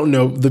if you don't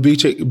know, the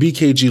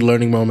BKG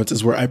learning moments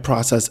is where I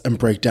process and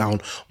break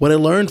down what I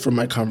learned from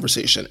my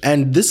conversation.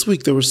 And this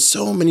week there were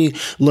so many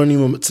learning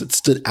moments that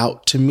stood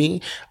out to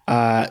me.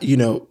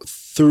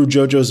 Through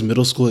JoJo's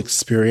middle school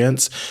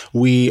experience,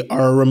 we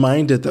are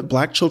reminded that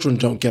Black children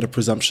don't get a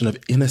presumption of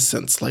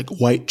innocence like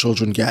white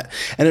children get.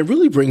 And it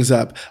really brings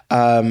up,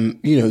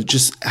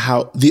 just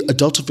how the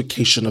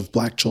adultification of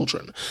Black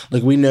children.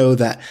 Like, we know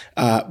that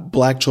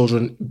Black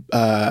children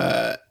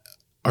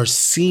are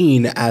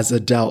seen as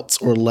adults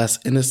or less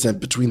innocent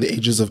between the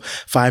ages of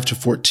 5 to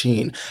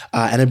 14.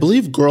 And I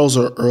believe girls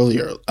are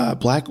earlier.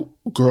 Black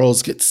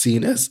girls get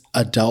seen as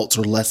adults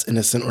or less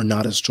innocent or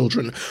not as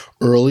children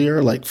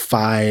earlier, like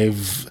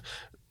 5.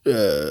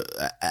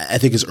 I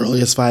think as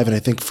early as 5. And I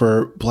think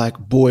for Black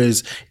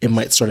boys, it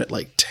might start at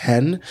like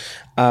 10.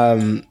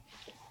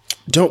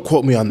 Don't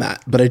quote me on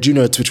that, but I do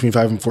know it's between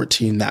 5 and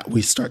 14 that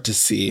we start to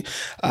see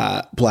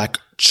Black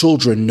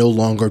children no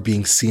longer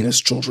being seen as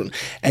children.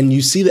 And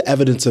you see the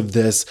evidence of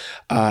this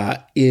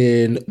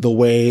in the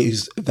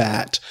ways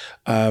that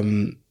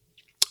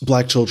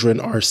Black children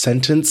are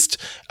sentenced.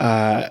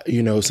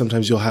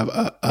 Sometimes you'll have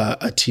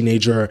a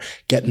teenager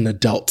get an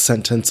adult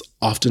sentence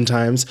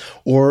oftentimes,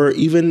 or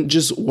even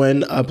just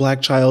when a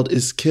Black child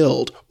is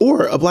killed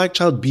or a Black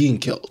child being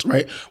killed,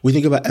 right? We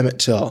think about Emmett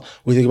Till.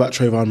 We think about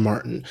Trayvon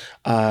Martin.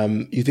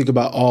 You think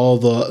about all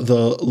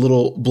the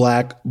little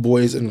Black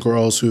boys and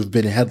girls who have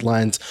been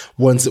headlines,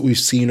 ones that we've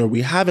seen or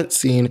we haven't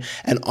seen.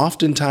 And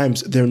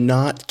oftentimes they're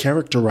not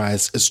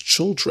characterized as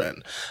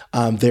children.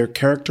 They're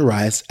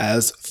characterized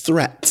as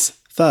threats,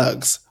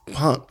 thugs,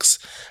 punks.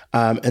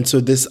 And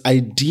so this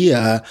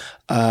idea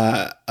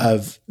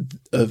of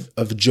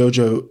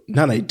JoJo,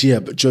 not idea,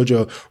 but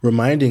JoJo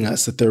reminding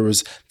us that there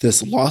was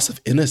this loss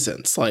of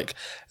innocence, like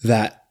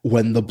that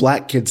when the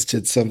Black kids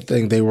did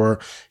something, they were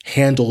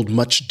handled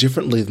much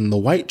differently than the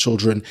white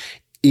children,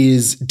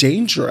 is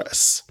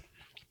dangerous.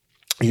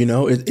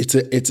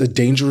 It's a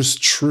dangerous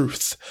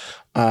truth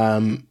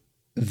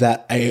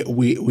that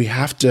we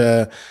have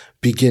to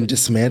begin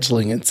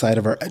dismantling inside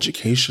of our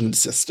education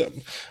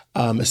system,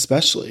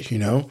 especially,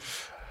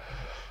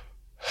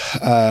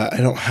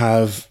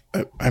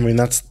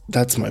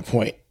 that's my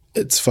point.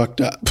 It's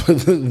fucked up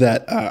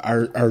that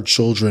our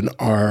children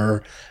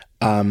are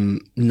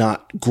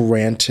not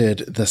granted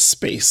the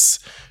space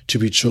to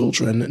be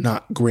children,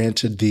 not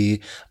granted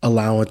the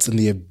allowance and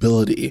the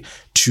ability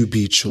to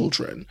be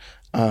children.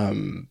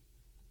 And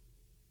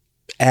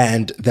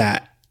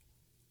that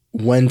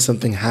when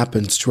something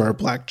happens to our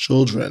Black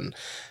children,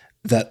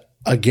 that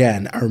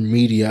again, our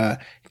media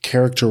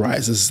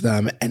characterizes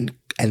them and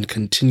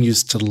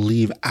continues to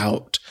leave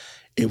out,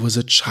 it was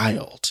a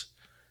child.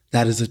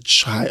 That is a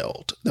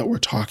child that we're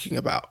talking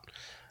about.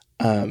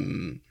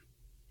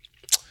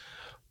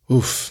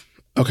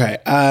 Okay.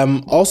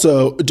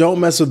 Also, don't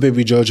mess with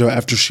baby JoJo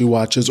after she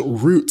watches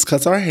Roots,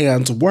 because our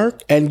hands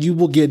work and you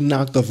will get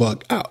knocked the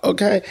fuck out.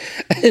 Okay.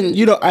 And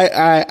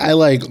I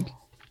like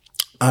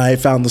I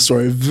found the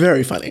story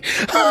very funny.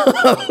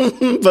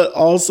 But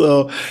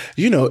also,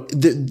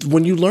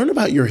 when you learn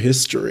about your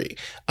history,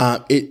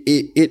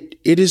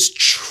 it is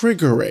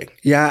triggering.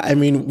 Yeah, I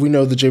mean, we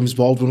know the James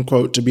Baldwin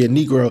quote, to be a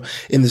Negro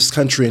in this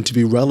country and to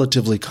be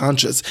relatively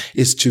conscious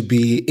is to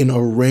be in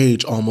a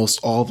rage almost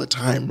all the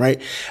time,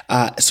 right?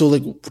 So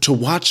like to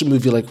watch a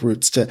movie like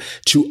Roots,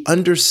 to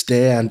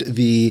understand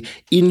the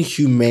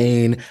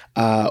inhumane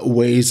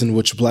ways in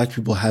which Black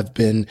people have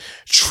been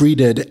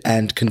treated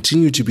and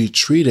continue to be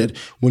treated,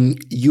 when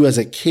you as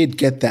a kid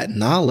get that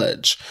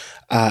knowledge,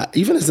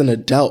 even as an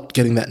adult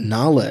getting that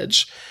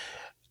knowledge,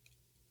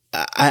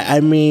 I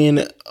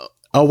mean,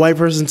 a white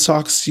person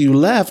talks to you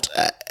left,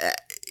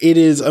 it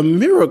is a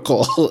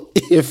miracle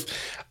if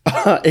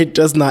it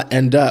does not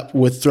end up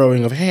with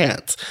throwing of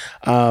hands.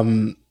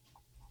 I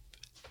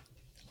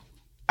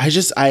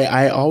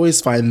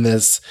always find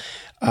this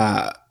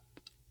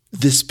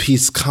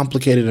piece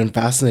complicated and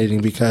fascinating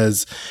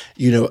because,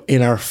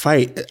 in our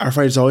fight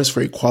is always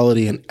for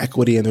equality and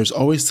equity, and there's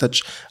always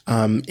such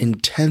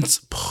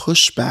intense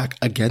pushback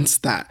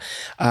against that.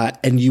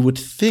 And you would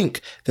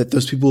think that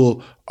those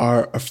people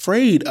are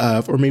afraid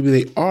of, or maybe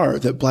they are,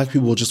 that Black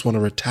people will just want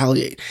to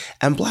retaliate.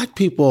 And Black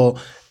people,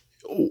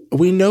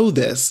 we know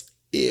this,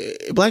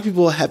 Black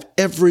people have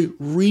every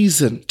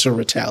reason to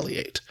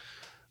retaliate.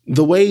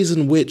 The ways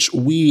in which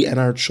we and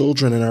our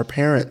children and our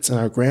parents and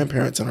our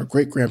grandparents and our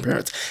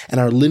great-grandparents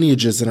and our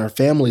lineages and our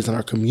families and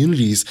our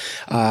communities,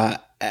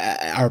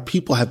 our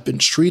people have been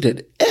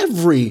treated,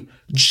 every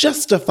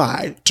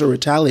justified to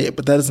retaliate.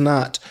 But that is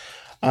not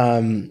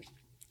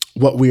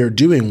what we are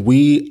doing.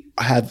 We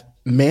have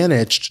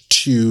managed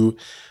to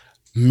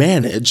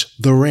manage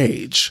the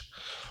rage,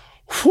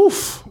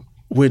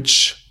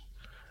 which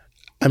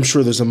I'm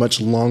sure there's a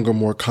much longer,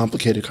 more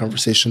complicated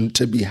conversation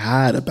to be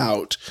had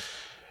about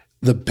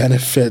the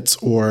benefits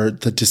or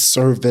the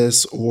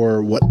disservice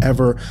or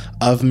whatever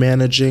of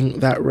managing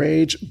that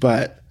rage.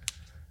 But,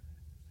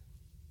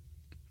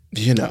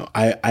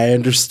 I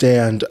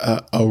understand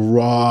a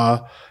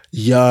raw,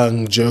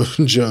 young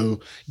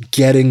JoJo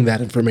getting that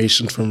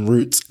information from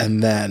Roots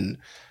and then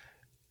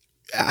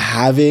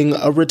having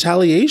a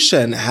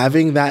retaliation,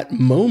 having that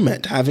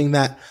moment, having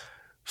that,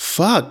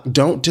 fuck,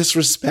 don't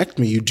disrespect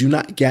me. You do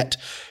not get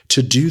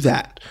to do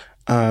that.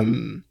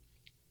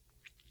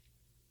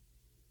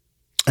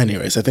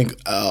 Anyways, I think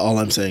all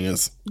I'm saying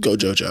is go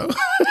JoJo.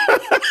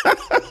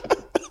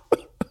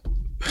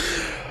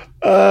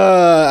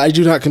 I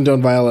do not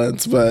condone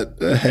violence, but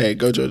hey,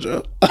 go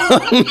JoJo.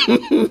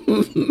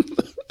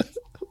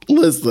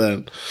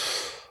 Listen,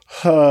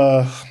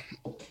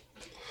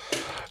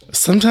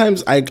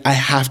 sometimes I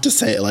have to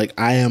say, like,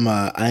 I am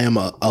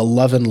a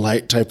love and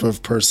light type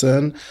of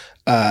person,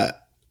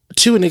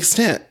 to an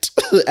extent.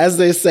 As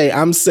they say,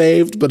 I'm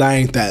saved, but I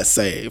ain't that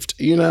saved,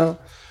 You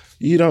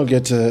don't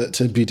get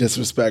to be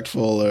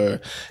disrespectful, or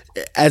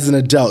as an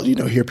adult,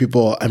 hear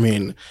people. I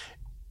mean,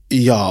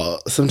 y'all,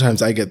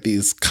 sometimes I get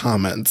these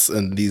comments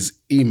and these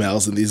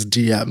emails and these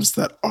DMs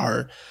that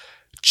are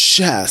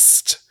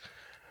just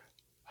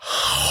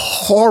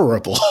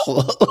horrible,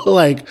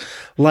 like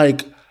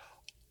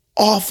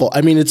awful.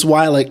 I mean, it's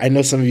why, like, I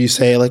know some of you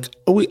say, like,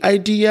 I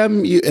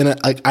DM you, and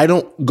I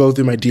don't go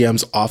through my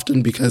DMs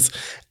often because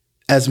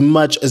as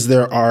much as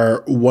there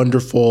are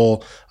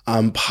wonderful,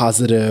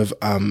 positive,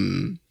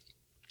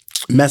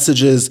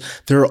 messages,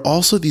 there are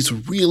also these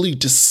really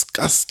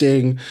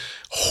disgusting,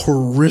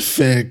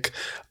 horrific,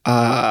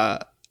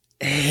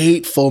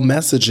 hateful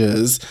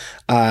messages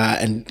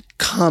and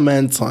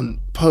comments on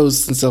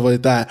posts and stuff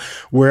like that,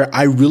 where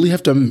I really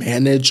have to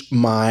manage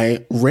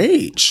my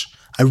rage.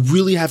 I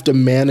really have to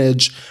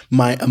manage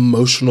my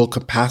emotional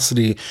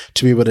capacity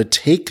to be able to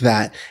take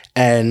that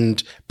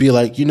and be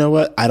like, you know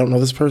what? I don't know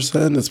this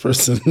person. This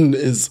person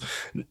is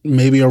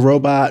maybe a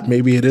robot.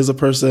 Maybe it is a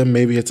person.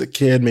 Maybe it's a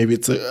kid. Maybe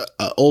it's an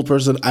old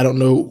person. I don't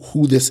know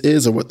who this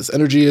is or what this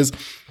energy is,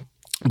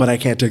 but I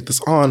can't take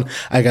this on.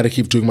 I got to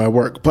keep doing my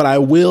work. But I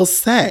will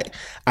say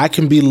I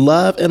can be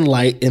love and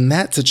light in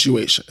that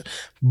situation.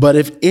 But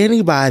if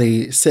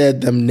anybody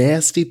said them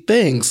nasty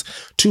things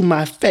to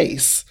my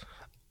face,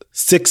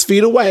 6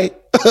 feet away,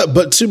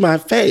 but to my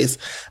face,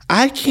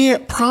 I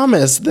can't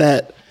promise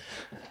that.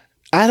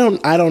 I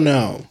don't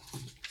know.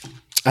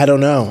 I don't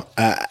know,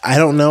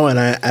 and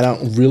I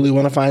don't really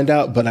want to find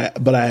out, but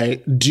I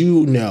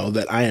do know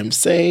that I am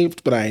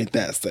saved, but I ain't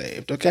that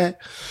saved, okay?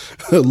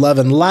 Love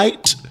and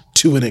light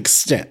to an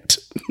extent,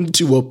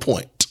 to a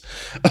point.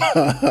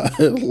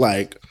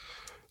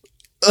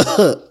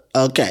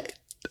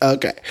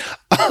 Okay.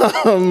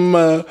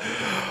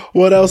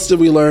 What else did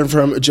we learn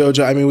from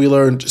JoJo? I mean, we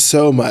learned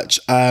so much.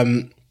 I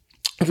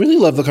really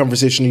love the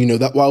conversation,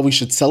 that while we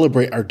should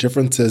celebrate our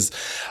differences,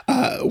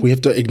 we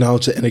have to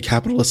acknowledge that in a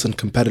capitalist and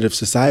competitive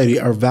society,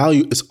 our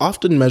value is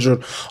often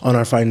measured on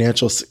our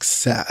financial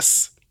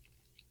success.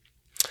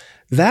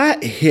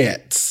 That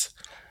hits,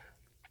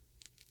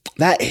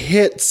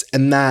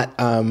 and that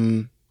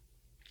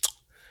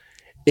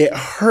it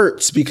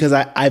hurts because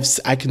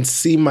I can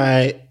see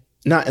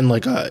not in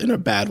like in a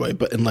bad way,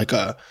 but in like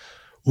a,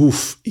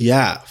 Oof,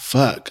 yeah,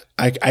 fuck.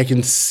 I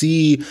can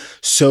see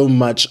so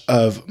much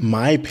of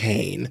my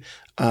pain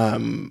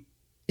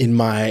in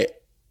my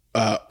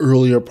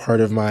earlier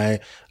part of my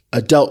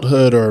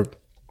adulthood or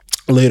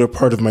later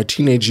part of my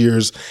teenage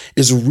years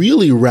is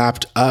really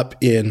wrapped up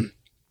in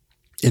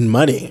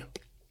money,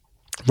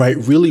 right?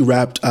 Really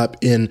wrapped up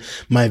in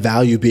my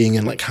value being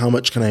in like, how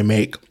much can I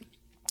make?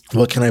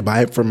 What can I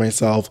buy for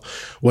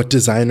myself? What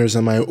designers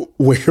am I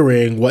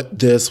wearing? What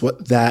this,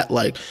 what that,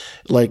 like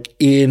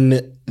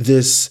in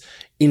this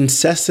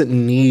incessant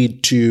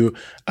need to,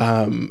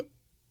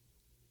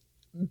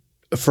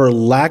 for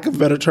lack of a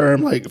better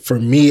term, like for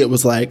me, it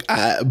was like,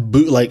 I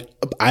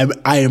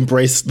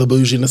embraced the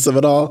bouginess of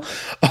it all.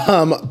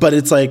 But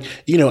it's like,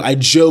 you know, I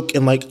joke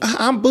and like,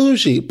 I'm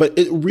bougie, but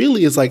it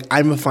really is like,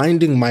 I'm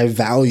finding my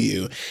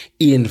value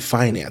in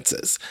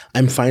finances.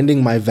 I'm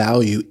finding my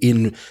value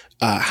in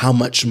how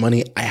much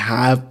money I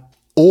have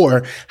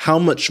or how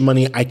much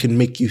money I can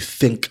make you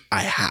think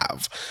I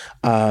have,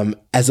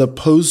 as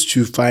opposed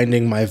to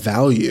finding my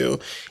value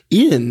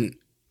in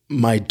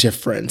my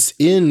difference,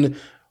 in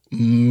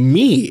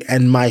me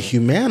and my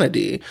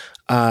humanity.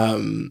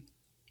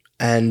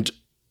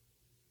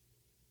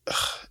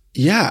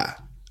 Yeah,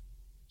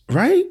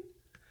 right?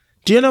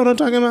 Do you know what I'm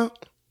talking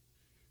about?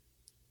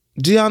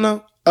 Do y'all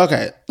know?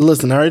 Okay,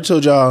 listen, I already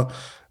told y'all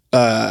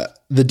the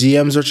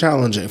DMs are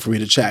challenging for me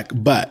to check,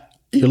 but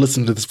you're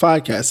listening to this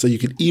podcast, so you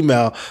can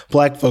email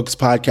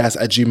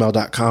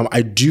blackfolkspodcast@gmail.com.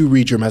 I do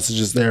read your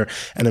messages there,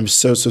 and I'm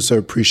so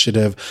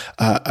appreciative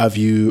of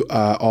you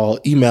all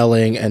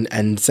emailing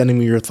and sending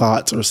me your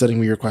thoughts or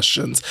sending me your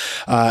questions.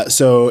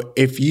 So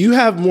if you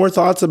have more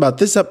thoughts about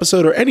this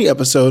episode or any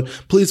episode,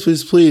 please,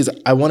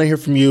 I want to hear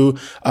from you.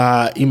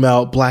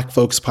 Email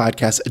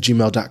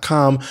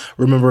blackfolkspodcast@gmail.com.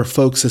 Remember,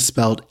 folks is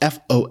spelled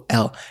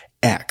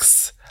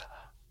FOLX.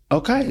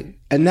 Okay,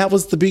 and that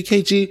was the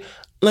BKG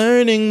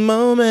Learning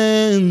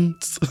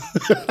Moments.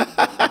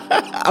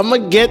 I'm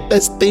gonna get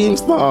this theme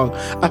song.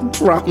 I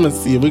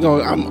promise you. We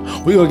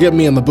gonna get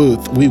me in the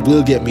booth. We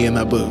will get me in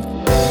that booth.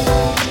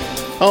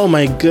 Oh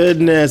my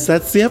goodness,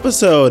 that's the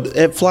episode.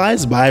 It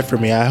flies by for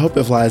me. I hope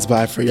it flies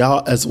by for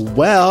y'all as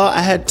well.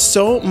 I had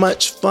so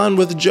much fun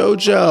with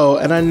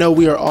JoJo, and I know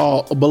we are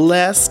all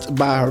blessed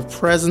by her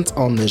presence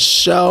on this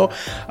show,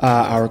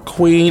 our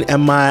queen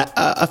and my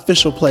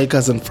official play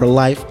cousin for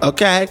life,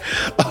 okay?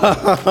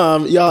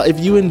 Y'all, if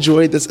you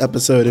enjoyed this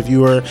episode, if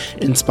you were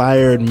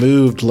inspired,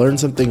 moved, learned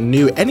something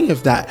new, any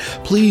of that,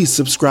 please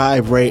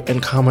subscribe, rate,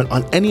 and comment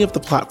on any of the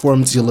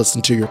platforms you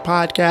listen to your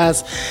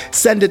podcast.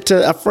 Send it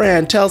to a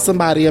friend, tell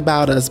somebody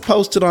about us,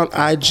 post it on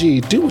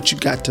IG, do what you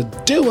got to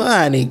do,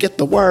 honey, get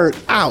the word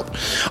out.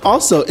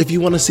 Also, if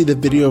you want to see the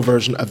video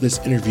version of this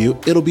interview,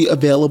 it'll be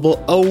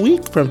available a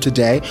week from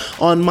today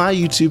on my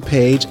YouTube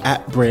page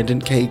at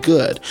Brandon K.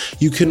 Good.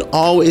 You can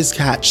always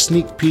catch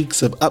sneak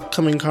peeks of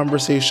upcoming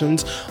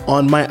conversations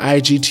on my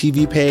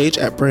IGTV page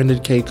at Brandon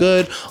K.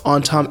 Good,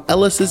 on Tom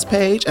Ellis's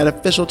page at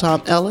Official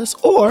Tom Ellis,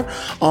 or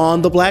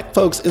on the Black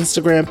Folks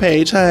Instagram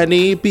page,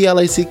 honey,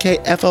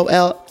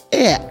 BLACKFOLX.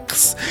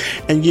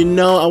 And you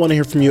know I want to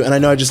hear from you, and I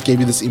know I just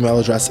gave you this email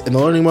address in the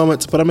learning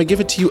moments, but I'm gonna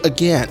give it to you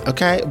again,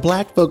 okay?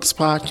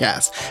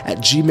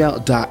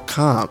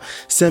 blackfolkspodcast@gmail.com.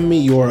 Send me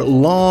your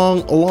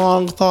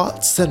long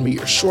thoughts. Send me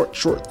your short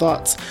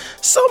thoughts.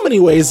 So many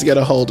ways to get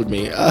a hold of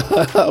me.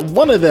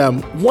 One of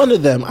them,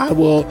 I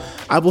will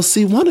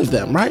see one of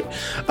them, right?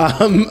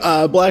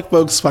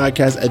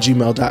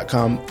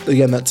 blackfolkspodcast@gmail.com.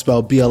 Again, that's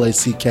spelled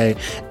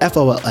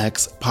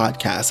BLACKFOLX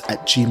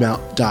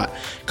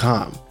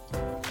podcast@gmail.com.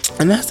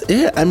 And that's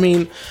it. I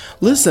mean,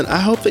 listen, I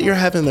hope that you're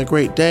having a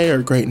great day or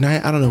a great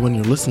night. I don't know when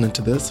you're listening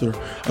to this, or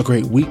a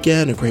great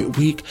weekend, a great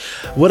week,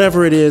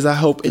 whatever it is. I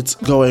hope it's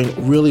going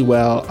really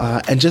well.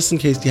 And just in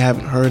case you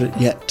haven't heard it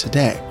yet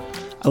today,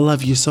 I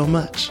love you so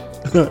much.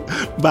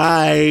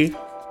 Bye.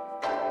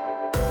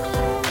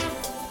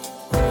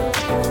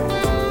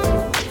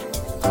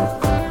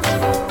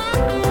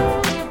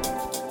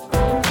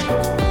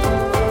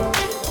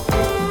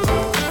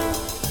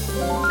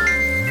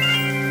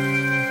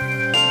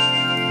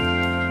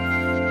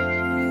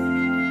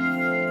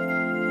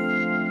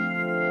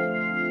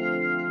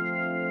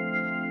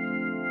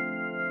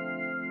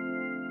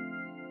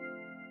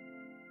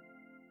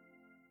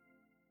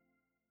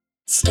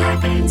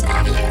 Starburns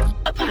Audio,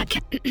 a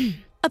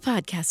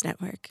podcast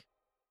network.